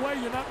going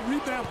away. You're not in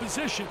rebound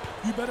position.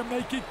 You better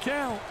make it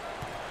count.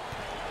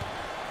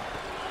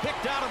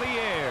 Picked out of the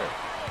air.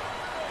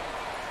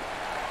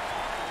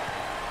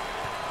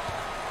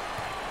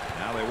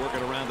 Now they work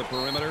it around the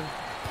perimeter.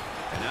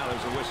 And now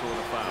there's a whistle and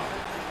a foul.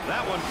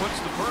 That one puts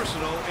the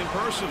personal in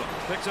personal.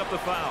 Picks up the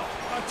foul.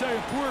 I'll tell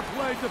you, poor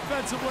play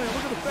defensively.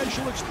 Look at the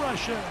facial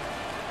expression.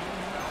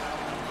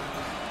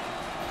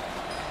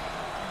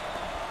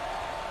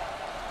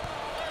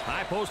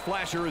 High post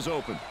flasher is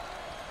open.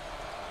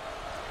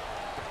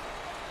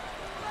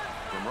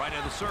 From right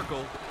in the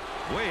circle,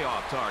 way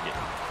off target.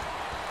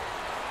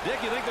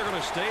 Dick, you think they're going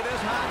to stay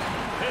this hot?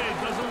 Hey,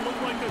 it doesn't look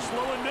like they're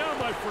slowing down,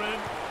 my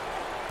friend.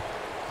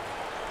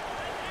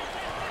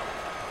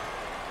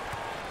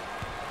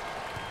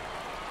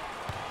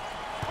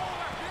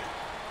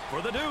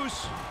 For the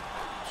deuce.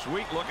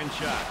 Sweet looking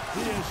shot.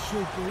 He is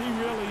super. He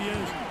really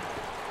is.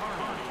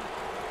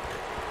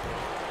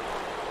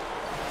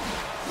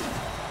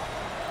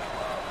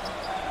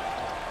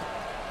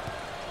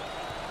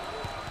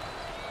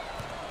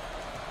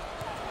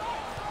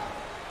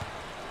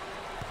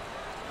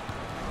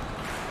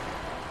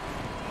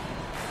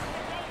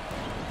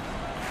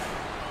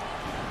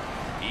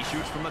 He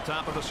shoots from the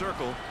top of the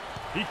circle.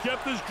 He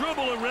kept his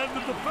dribble and ran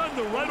the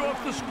defender right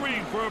off the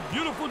screen for a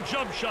beautiful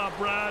jump shot,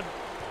 Brad.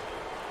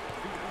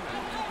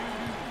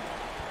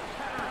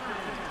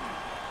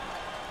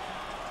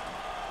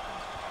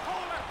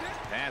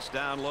 Pass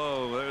down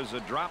low. There's a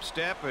drop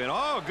step, and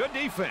oh, good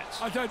defense.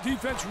 I thought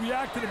defense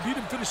reacted and beat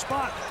him to the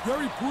spot.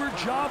 Very poor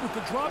job with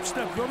the drop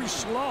step, very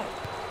slow.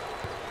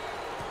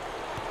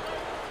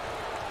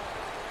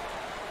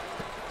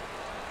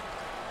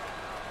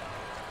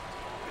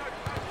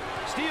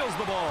 Steals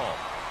the ball.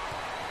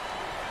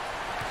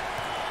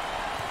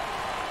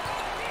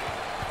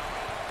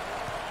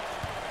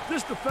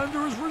 This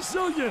defender is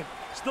resilient,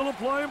 still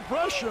applying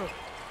pressure.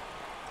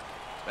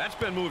 That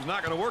spin move's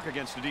not going to work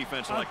against a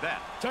defense like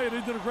that. I tell you,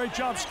 they did a great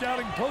job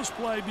scouting post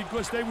play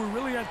because they were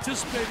really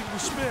anticipating the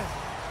spin.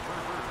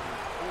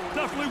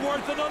 Definitely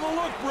worth another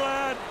look,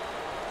 Brad.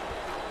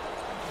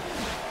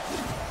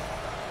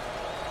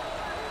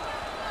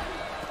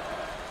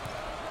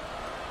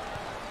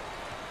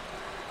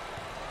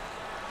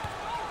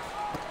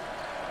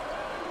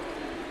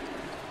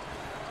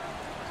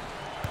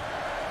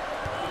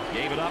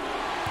 Gave it up.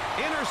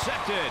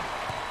 Intercepted.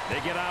 They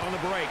get out on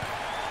the break.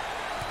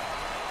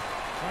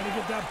 Trying to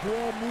get that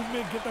ball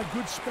movement, get that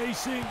good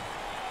spacing.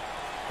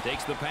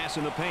 Takes the pass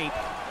in the paint.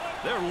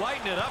 They're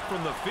lighting it up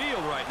from the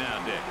field right now,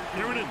 Dick.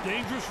 You're in a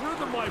dangerous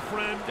rhythm, my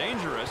friend.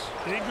 Dangerous.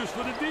 Dangerous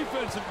for the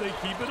defense if they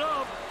keep it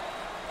up.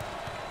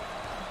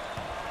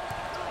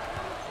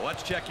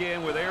 Let's check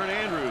in with Erin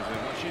Andrews and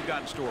what she's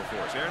got in store for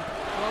us. Erin?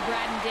 Well,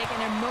 Brad and Dick,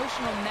 an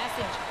emotional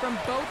message from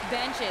both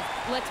benches.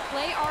 Let's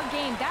play our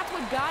game. That's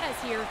what got us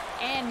here.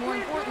 And more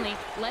importantly,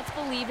 let's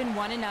believe in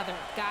one another.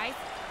 Guys?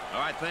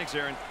 All right, thanks,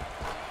 Erin.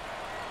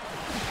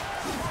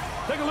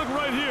 Take a look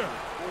right here.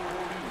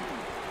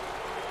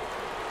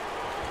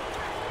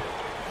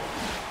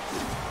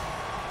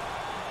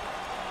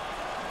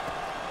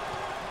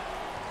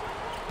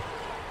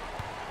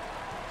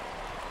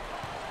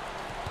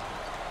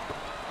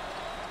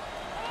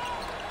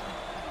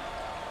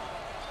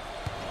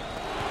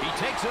 He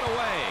takes it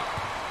away.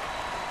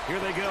 Here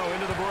they go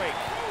into the break.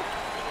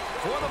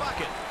 For the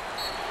bucket.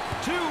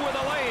 Two with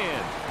a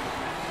lay-in.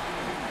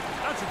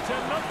 That's a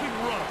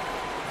 10-0 run.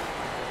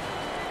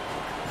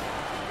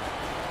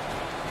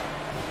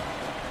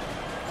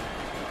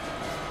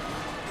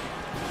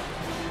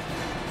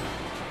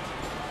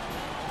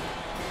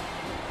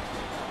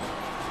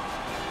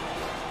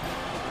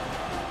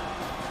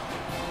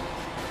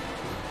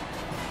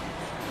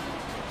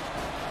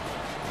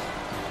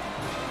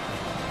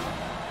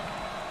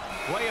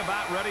 Play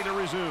about ready to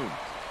resume.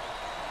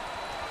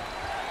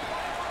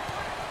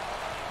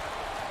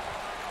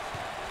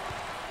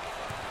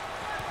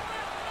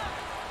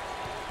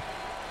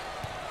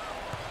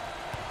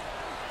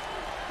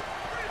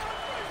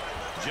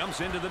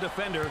 Jumps into the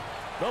defender.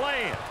 The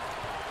lay-in.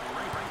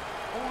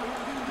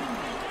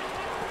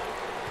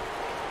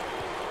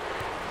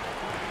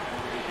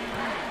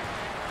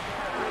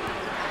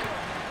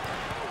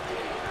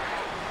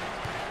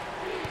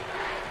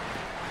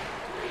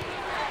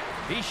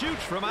 He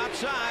shoots from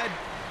outside.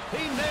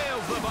 He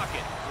nails the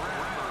bucket.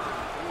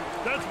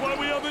 That's why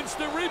we have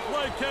instant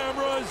replay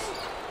cameras.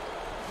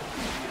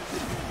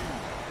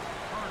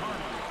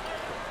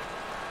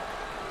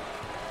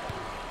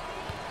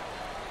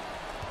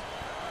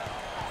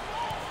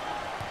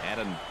 Had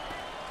a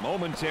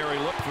momentary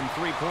look from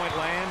three-point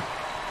land.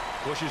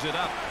 Pushes it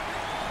up.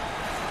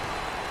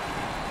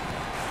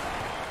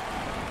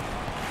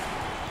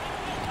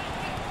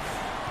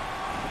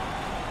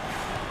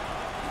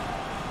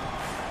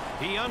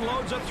 He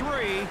unloads a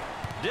three.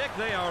 Dick,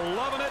 they are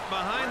loving it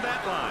behind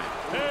that line.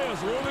 Hey,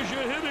 as long as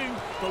you're hitting,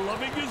 the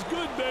loving is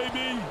good,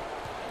 baby.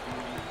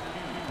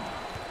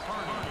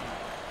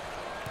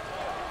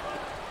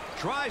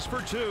 Tries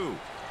for two.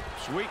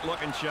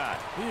 Sweet-looking shot.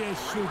 He is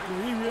super.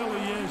 He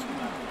really is.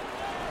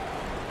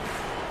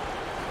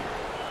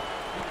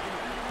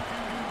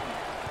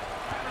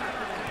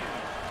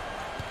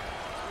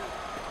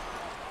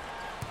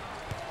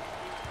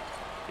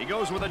 He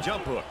goes with a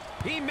jump hook.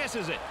 He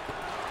misses it.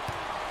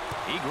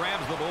 He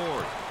grabs the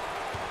board.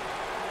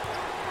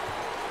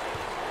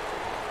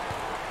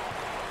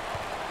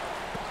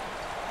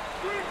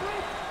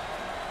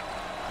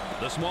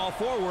 The small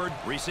forward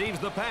receives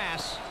the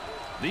pass.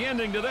 The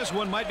ending to this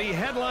one might be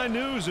headline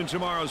news in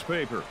tomorrow's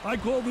paper. I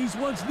call these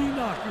ones knee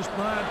knockers,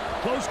 Brad.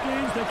 Close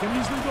games that can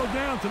easily go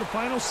down to the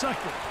final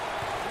second.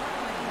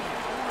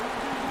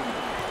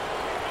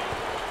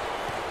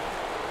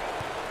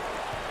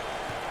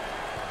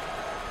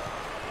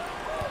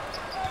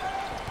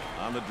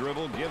 On the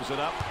dribble, gives it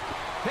up.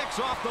 Picks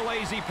off the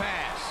lazy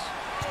pass.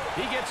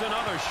 He gets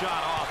another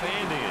shot off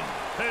and in.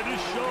 Hey,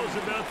 this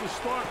show's about to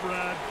start,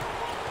 Brad.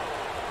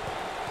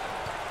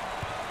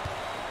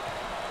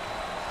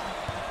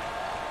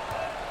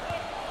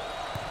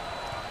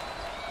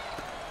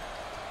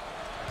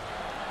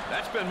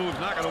 That spin move's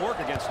not going to work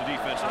against a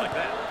defense like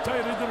that. I tell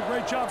you, they did a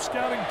great job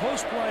scouting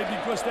post play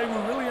because they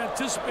were really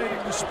anticipating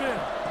the spin.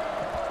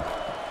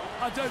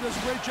 I tell you, does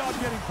a great job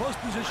getting post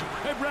position.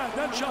 Hey, Brad,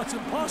 that shot's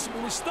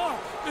impossible to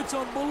stop. It's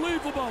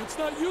unbelievable. It's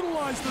not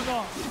utilized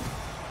enough.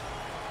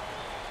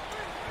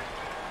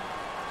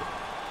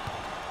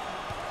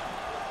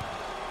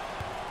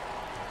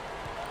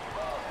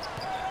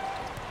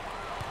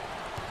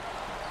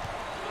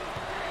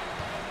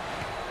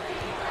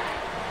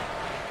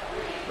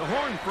 The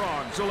Horned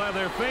Frogs will have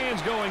their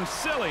fans going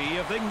silly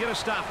if they can get a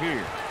stop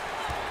here.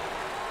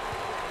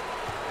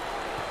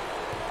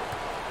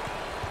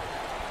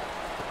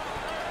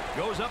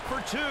 Goes up for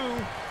two.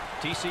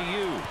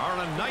 TCU are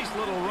on a nice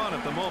little run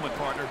at the moment,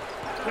 partner.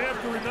 They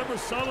have to remember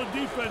solid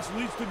defense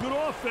leads to good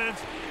offense,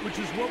 which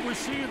is what we're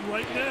seeing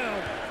right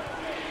now.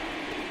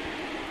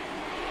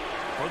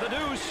 For the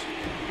deuce.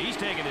 He's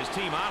taking his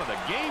team out of the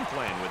game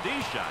plan with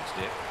these shots,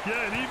 Dick.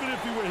 Yeah, and even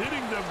if he were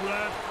hitting them,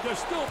 Brad, they're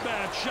still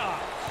bad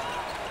shots.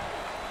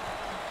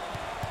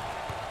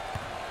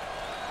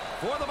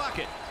 For the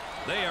bucket.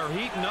 They are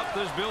heating up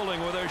this building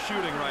with their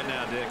shooting right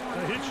now, Dick.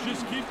 The hits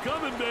just keep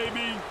coming,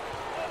 baby.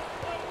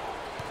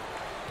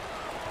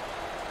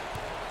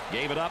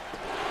 Gave it up.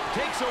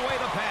 Takes away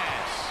the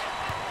pass.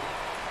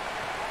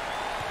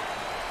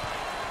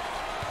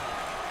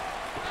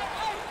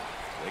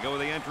 They go with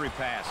the entry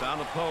pass on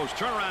the post.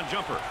 Turnaround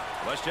jumper.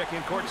 Let's check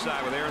in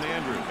courtside with Aaron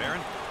Andrews.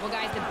 Aaron? Well,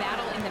 guys, the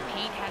battle in the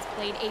paint has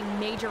played a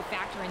major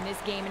factor in this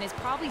game and is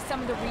probably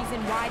some of the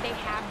reason why they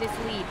have this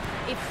lead.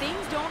 If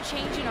things don't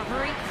change in a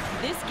hurry,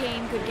 this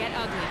game could get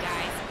ugly,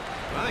 guys.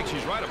 I think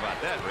she's right about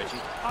that,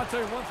 Richie. I'll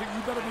tell you one thing,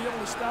 you better be able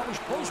to establish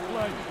post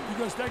play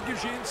because that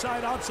gives you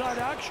inside-outside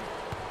action.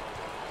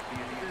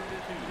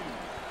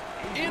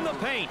 In the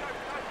paint.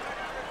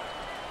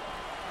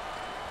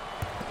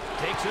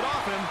 Takes it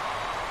off him.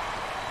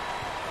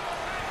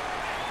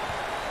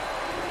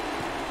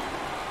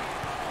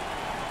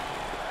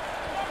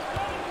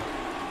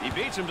 He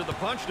beats him to the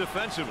punch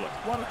defensively.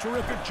 What a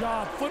terrific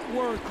job.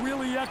 Footwork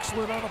really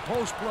excellent on a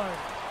post play.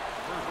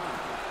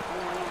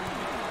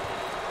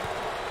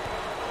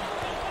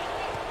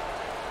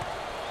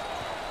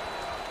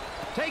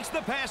 Takes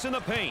the pass in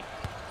the paint.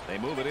 They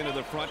move it into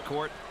the front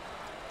court.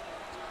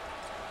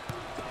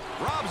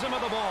 Robs him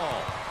of the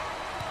ball.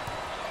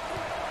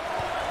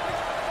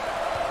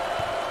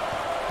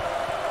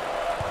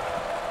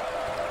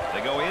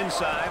 They go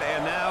inside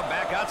and now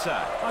back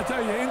outside. I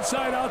tell you,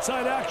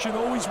 inside-outside action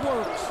always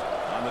works.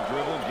 On the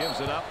dribble,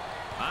 gives it up.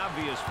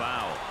 Obvious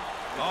foul.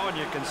 Oh, and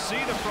you can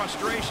see the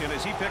frustration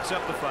as he picks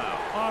up the foul.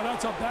 Oh,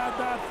 that's a bad,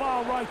 bad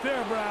foul right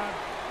there, Brad.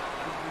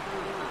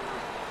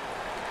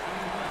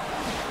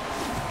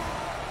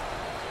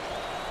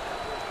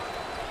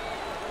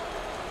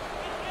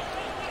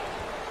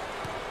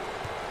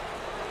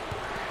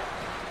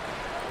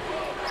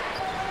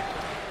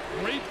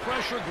 Great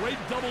pressure, great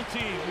double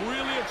team,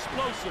 really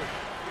explosive.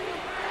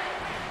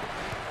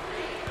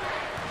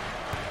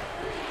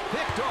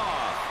 Picked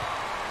off.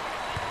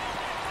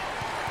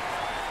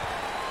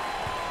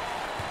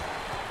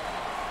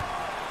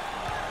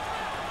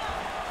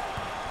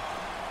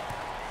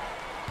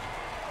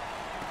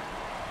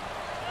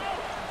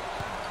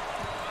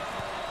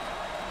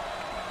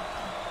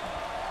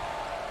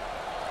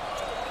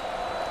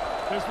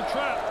 There's the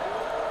trap.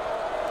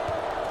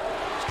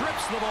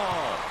 Strips the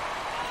ball.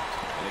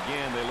 And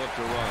again, they look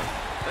to run.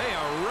 They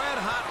are red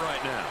hot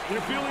right now.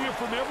 They're feeling it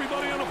from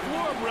everybody on the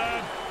floor,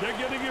 Brad. They're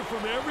getting it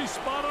from every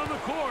spot on the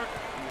court.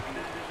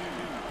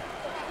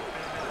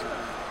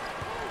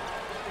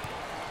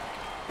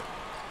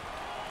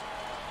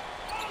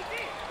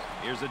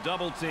 Here's a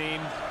double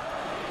team.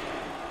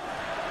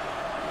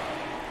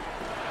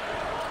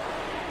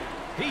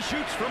 He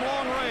shoots from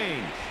long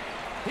range.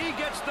 He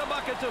gets the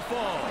bucket to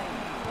fall.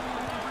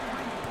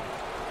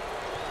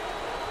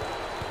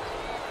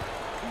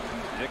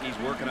 Dickey's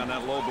working on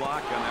that low block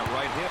on that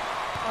right hip.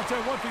 I'll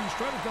tell you one thing, he's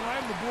trying to deny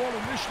him the ball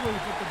initially,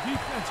 but the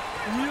defense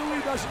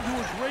really doesn't do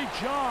a great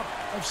job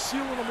of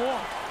sealing him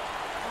off.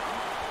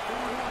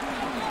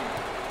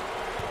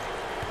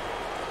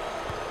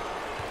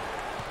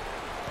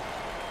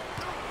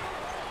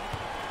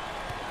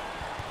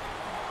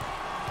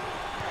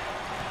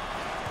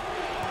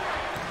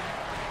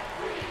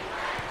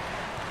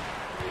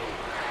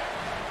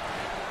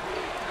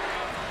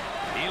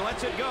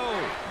 Lets it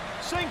go.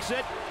 Sinks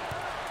it.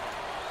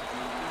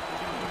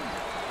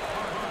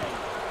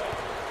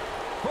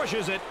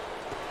 Pushes it.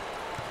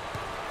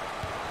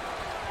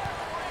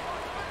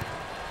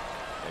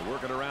 They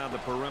work it around the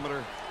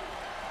perimeter.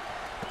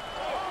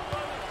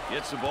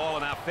 Gets the ball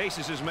and now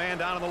faces his man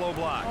down in the low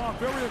block. Oh,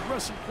 very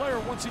aggressive player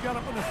once he got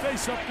up in the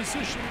face-up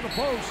position in the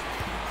post.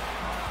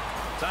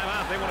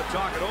 Timeout. They want to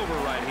talk it over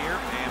right here.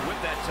 And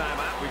with that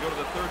timeout, we go to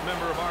the third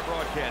member of our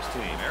broadcast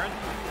team. Aaron?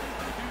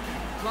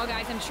 Well,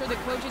 guys, I'm sure the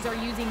coaches are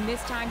using this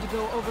time to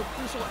go over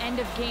crucial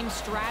end-of-game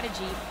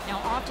strategy. Now,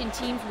 often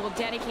teams will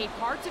dedicate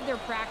parts of their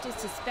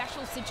practice to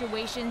special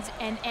situations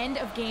and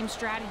end-of-game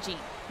strategy.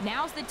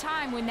 Now's the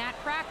time when that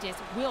practice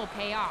will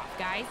pay off,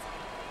 guys.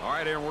 All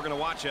right, Aaron, we're going to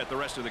watch that the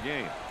rest of the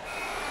game.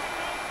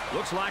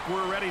 Looks like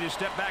we're ready to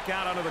step back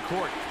out onto the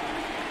court.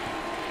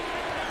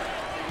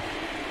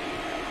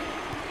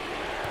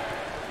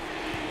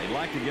 They'd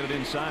like to get it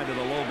inside to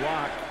the low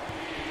block.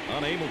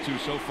 Unable to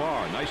so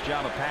far. Nice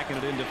job of packing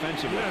it in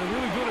defensively. Yeah,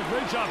 really doing a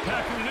great job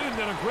packing it in,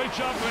 and a great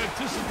job of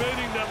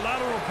anticipating that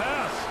lateral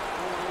pass.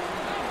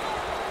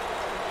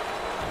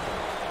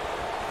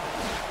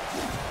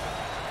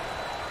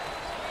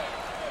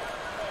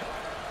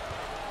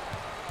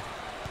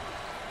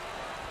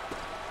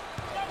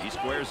 He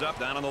squares up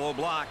down on the low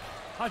block.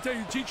 I tell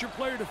you, teach your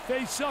player to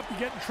face up. You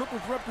get in triple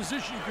threat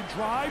position. You can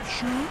drive,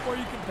 shoot, or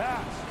you can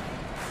pass.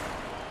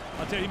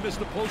 I'll tell you, he missed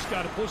the post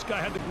guy. The post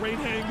guy had the great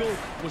angle,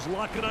 was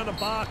locking on the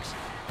box.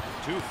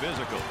 Too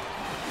physical.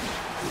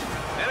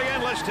 And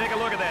again, let's take a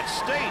look at that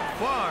State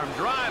Farm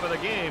drive of the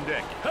game,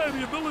 Dick. Hey,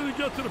 the ability to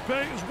get to the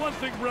paint is one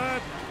thing,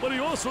 Brad, but he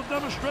also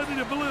demonstrated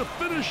the ability to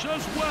finish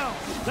as well.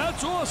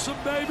 That's awesome,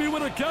 baby,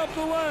 with a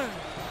capital A.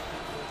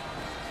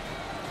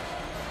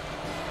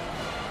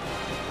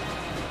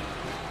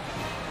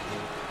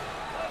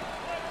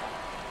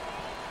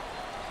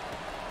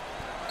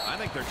 I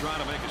think they're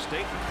trying to make a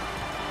statement.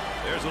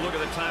 There's a look at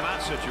the timeout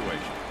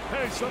situation.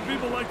 Hey, some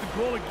people like to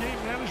call it game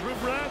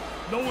management, Brad.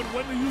 Knowing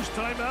when to use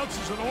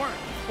timeouts is an art.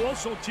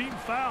 Also, team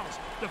fouls.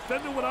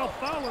 Defending without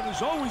fouling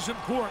is always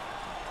important.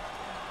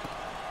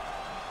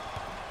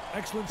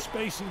 Excellent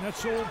spacing.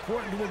 That's so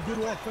important to a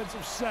good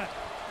offensive set.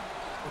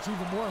 It's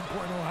even more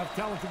important to have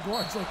talented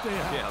guards like they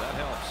have. Yeah, that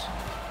helps.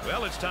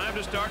 Well, it's time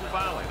to start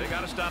fouling. They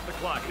got to stop the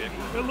clock, Dick.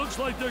 It looks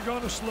like they're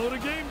going to slow the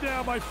game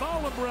down by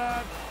fouling,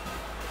 Brad.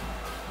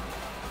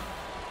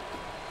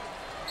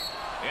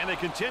 And they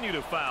continue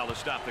to foul to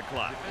stop the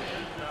clock.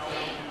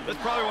 That's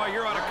probably why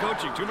you're out of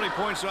coaching. Too many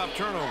points off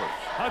turnovers.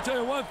 I'll tell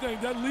you one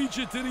thing, that leads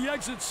you to the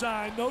exit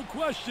sign. No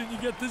question, you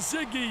get the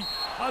Ziggy.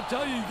 I'll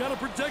tell you, you got to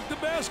protect the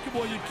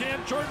basketball. You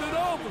can't turn it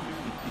over.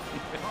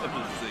 The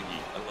Ziggy,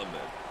 I love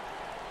that.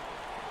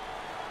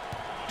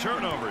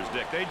 Turnovers,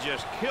 Dick, they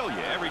just kill you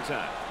every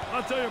time.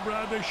 I'll tell you,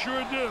 Brad, they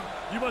sure do.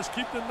 You must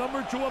keep the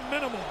number to a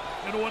minimum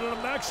in order to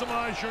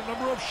maximize your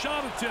number of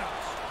shot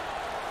attempts.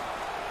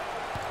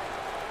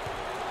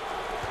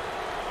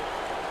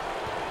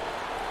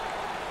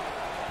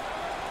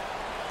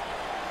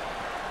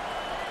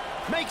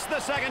 Makes the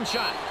second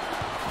shot.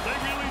 They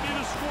really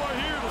need a score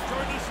here to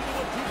turn this into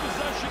a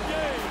two-possession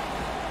game.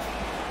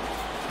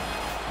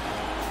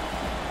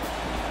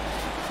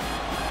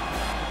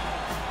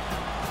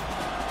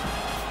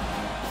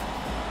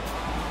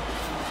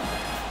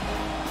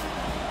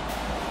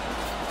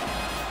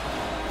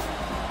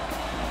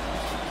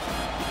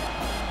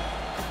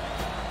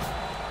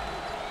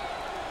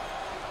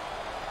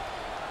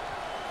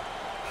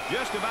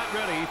 Just about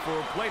ready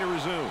for play to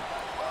resume.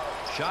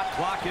 Shot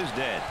clock is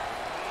dead.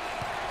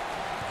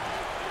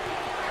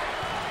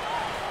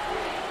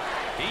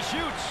 He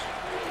shoots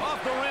off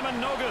the rim and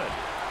no good.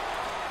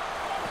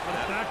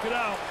 Back it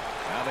out.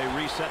 Now they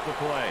reset the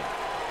play.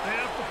 They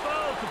have to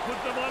foul to put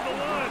them on the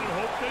line and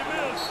hope they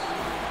miss.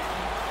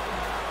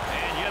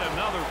 And yet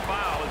another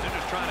foul as they're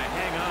just trying to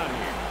hang on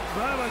here.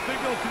 Brad, I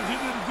think they'll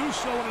continue to do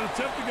so in an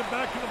attempt to get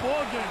back in the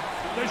ballgame.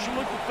 They should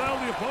look to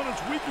foul the opponent's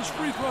weakest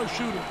free throw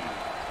shooter.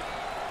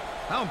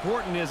 How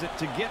important is it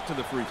to get to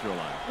the free throw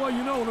line? Well,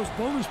 you know, those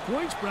bonus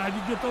points, Brad,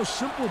 you get those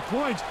simple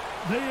points.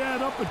 They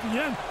add up at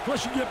the end,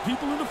 plus you get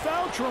people into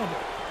foul trouble.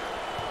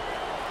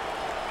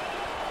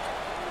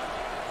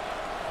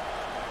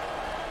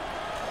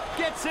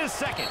 Gets his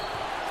second.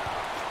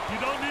 You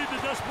don't need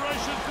the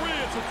desperation three.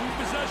 It's a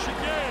two-possession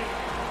game.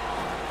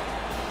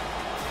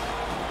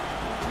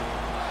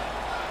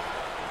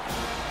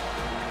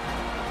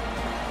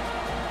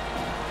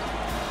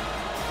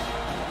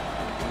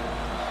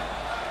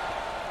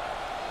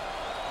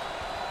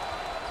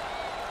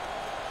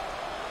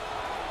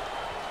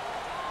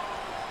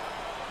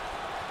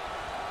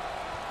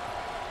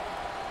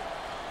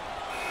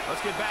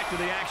 Let's get back to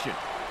the action.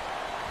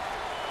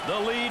 The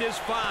lead is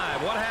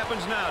 5. What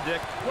happens now, Dick?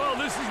 Well,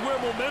 this is where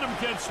momentum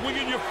can swing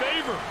in your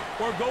favor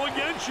or go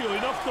against you,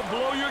 enough to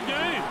blow your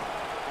game.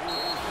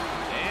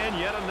 And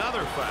yet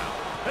another foul.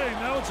 Hey,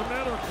 now it's a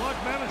matter of clock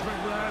management,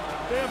 Brad.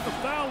 They have to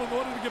foul in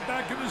order to get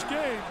back in this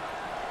game.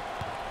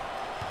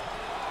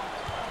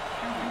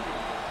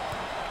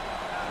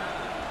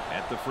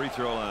 At the free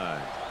throw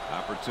line.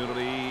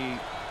 Opportunity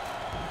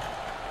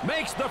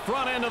Makes the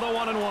front end of the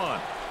 1-and-1.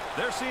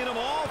 They're seeing them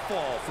all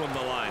fall from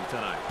the line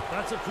tonight.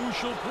 That's a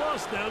crucial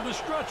plus down the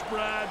stretch,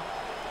 Brad.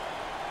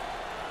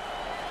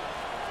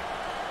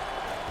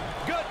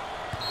 Good.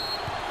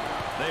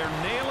 They're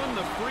nailing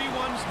the free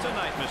ones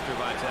tonight, Mr.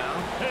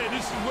 Vitale. Hey,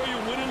 this is where you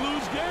win and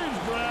lose games,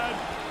 Brad.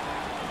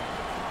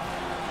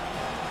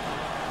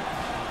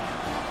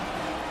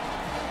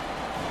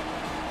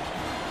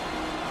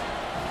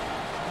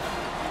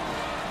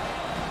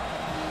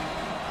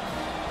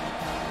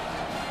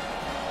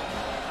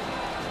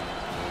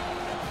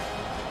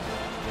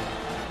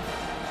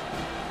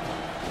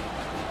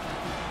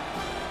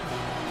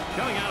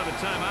 Coming out of the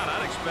timeout,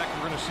 I'd expect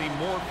we're going to see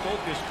more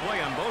focused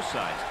play on both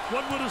sides.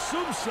 One would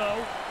assume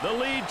so. The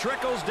lead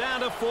trickles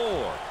down to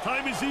 4.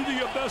 Time is either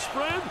your best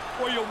friend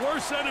or your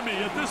worst enemy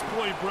at this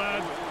point,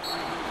 Brad.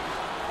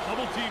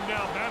 Double team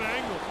now, bad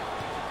angle.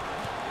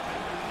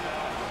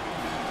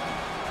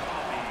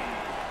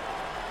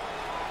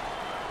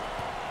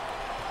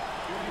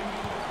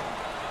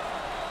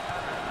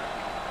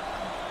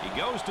 He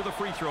goes to the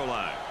free throw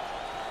line.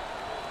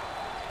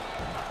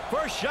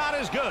 First shot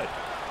is good.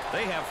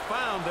 They have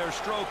found their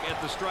stroke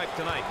at the stripe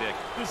tonight, Dick.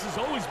 This has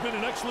always been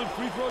an excellent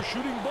free throw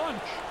shooting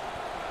bunch.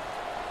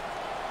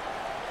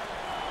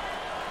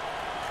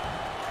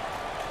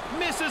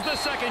 Misses the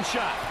second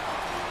shot.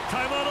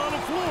 Timeout on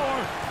the floor.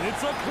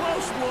 It's a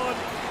close one.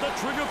 The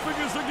trigger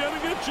fingers are getting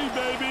itchy,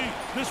 baby.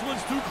 This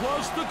one's too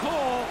close to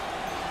call.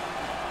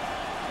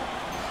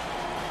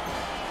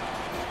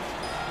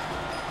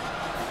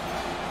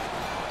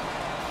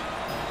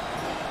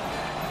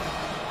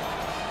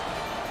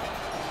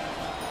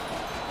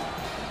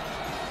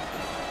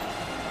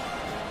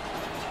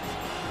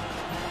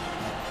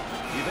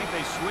 You think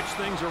they switch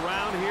things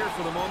around here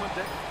for the moment,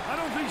 Dick? I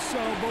don't think so,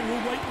 but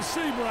we'll wait and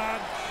see,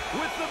 Brad.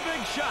 With the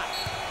big shot.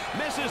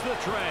 Misses the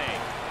tray.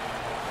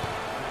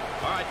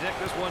 All right, Dick,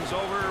 this one's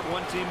over.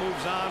 One team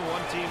moves on.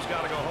 One team's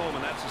got to go home,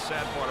 and that's the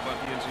sad part about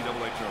the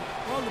NCAA tournament.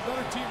 Well, the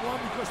better team won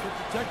because they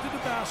protected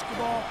the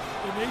basketball.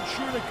 They made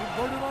sure they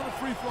converted on the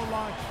free throw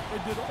line.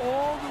 They did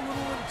all the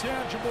little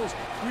intangibles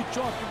we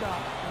talked about,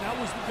 and that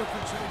was the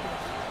difference in the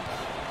game.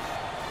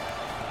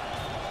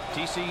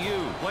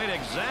 TCU played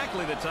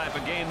exactly the type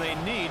of game they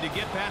need to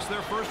get past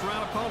their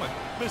first-round opponent.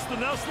 Mr.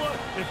 Nessler,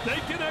 if they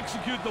can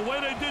execute the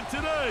way they did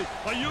today,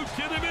 are you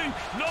kidding me?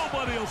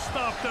 Nobody will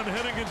stop them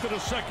heading into the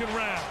second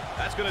round.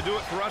 That's going to do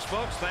it for us,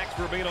 folks. Thanks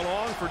for being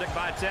along. For Dick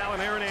Vitale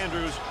and Aaron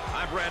Andrews,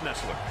 I'm Brad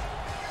Nessler.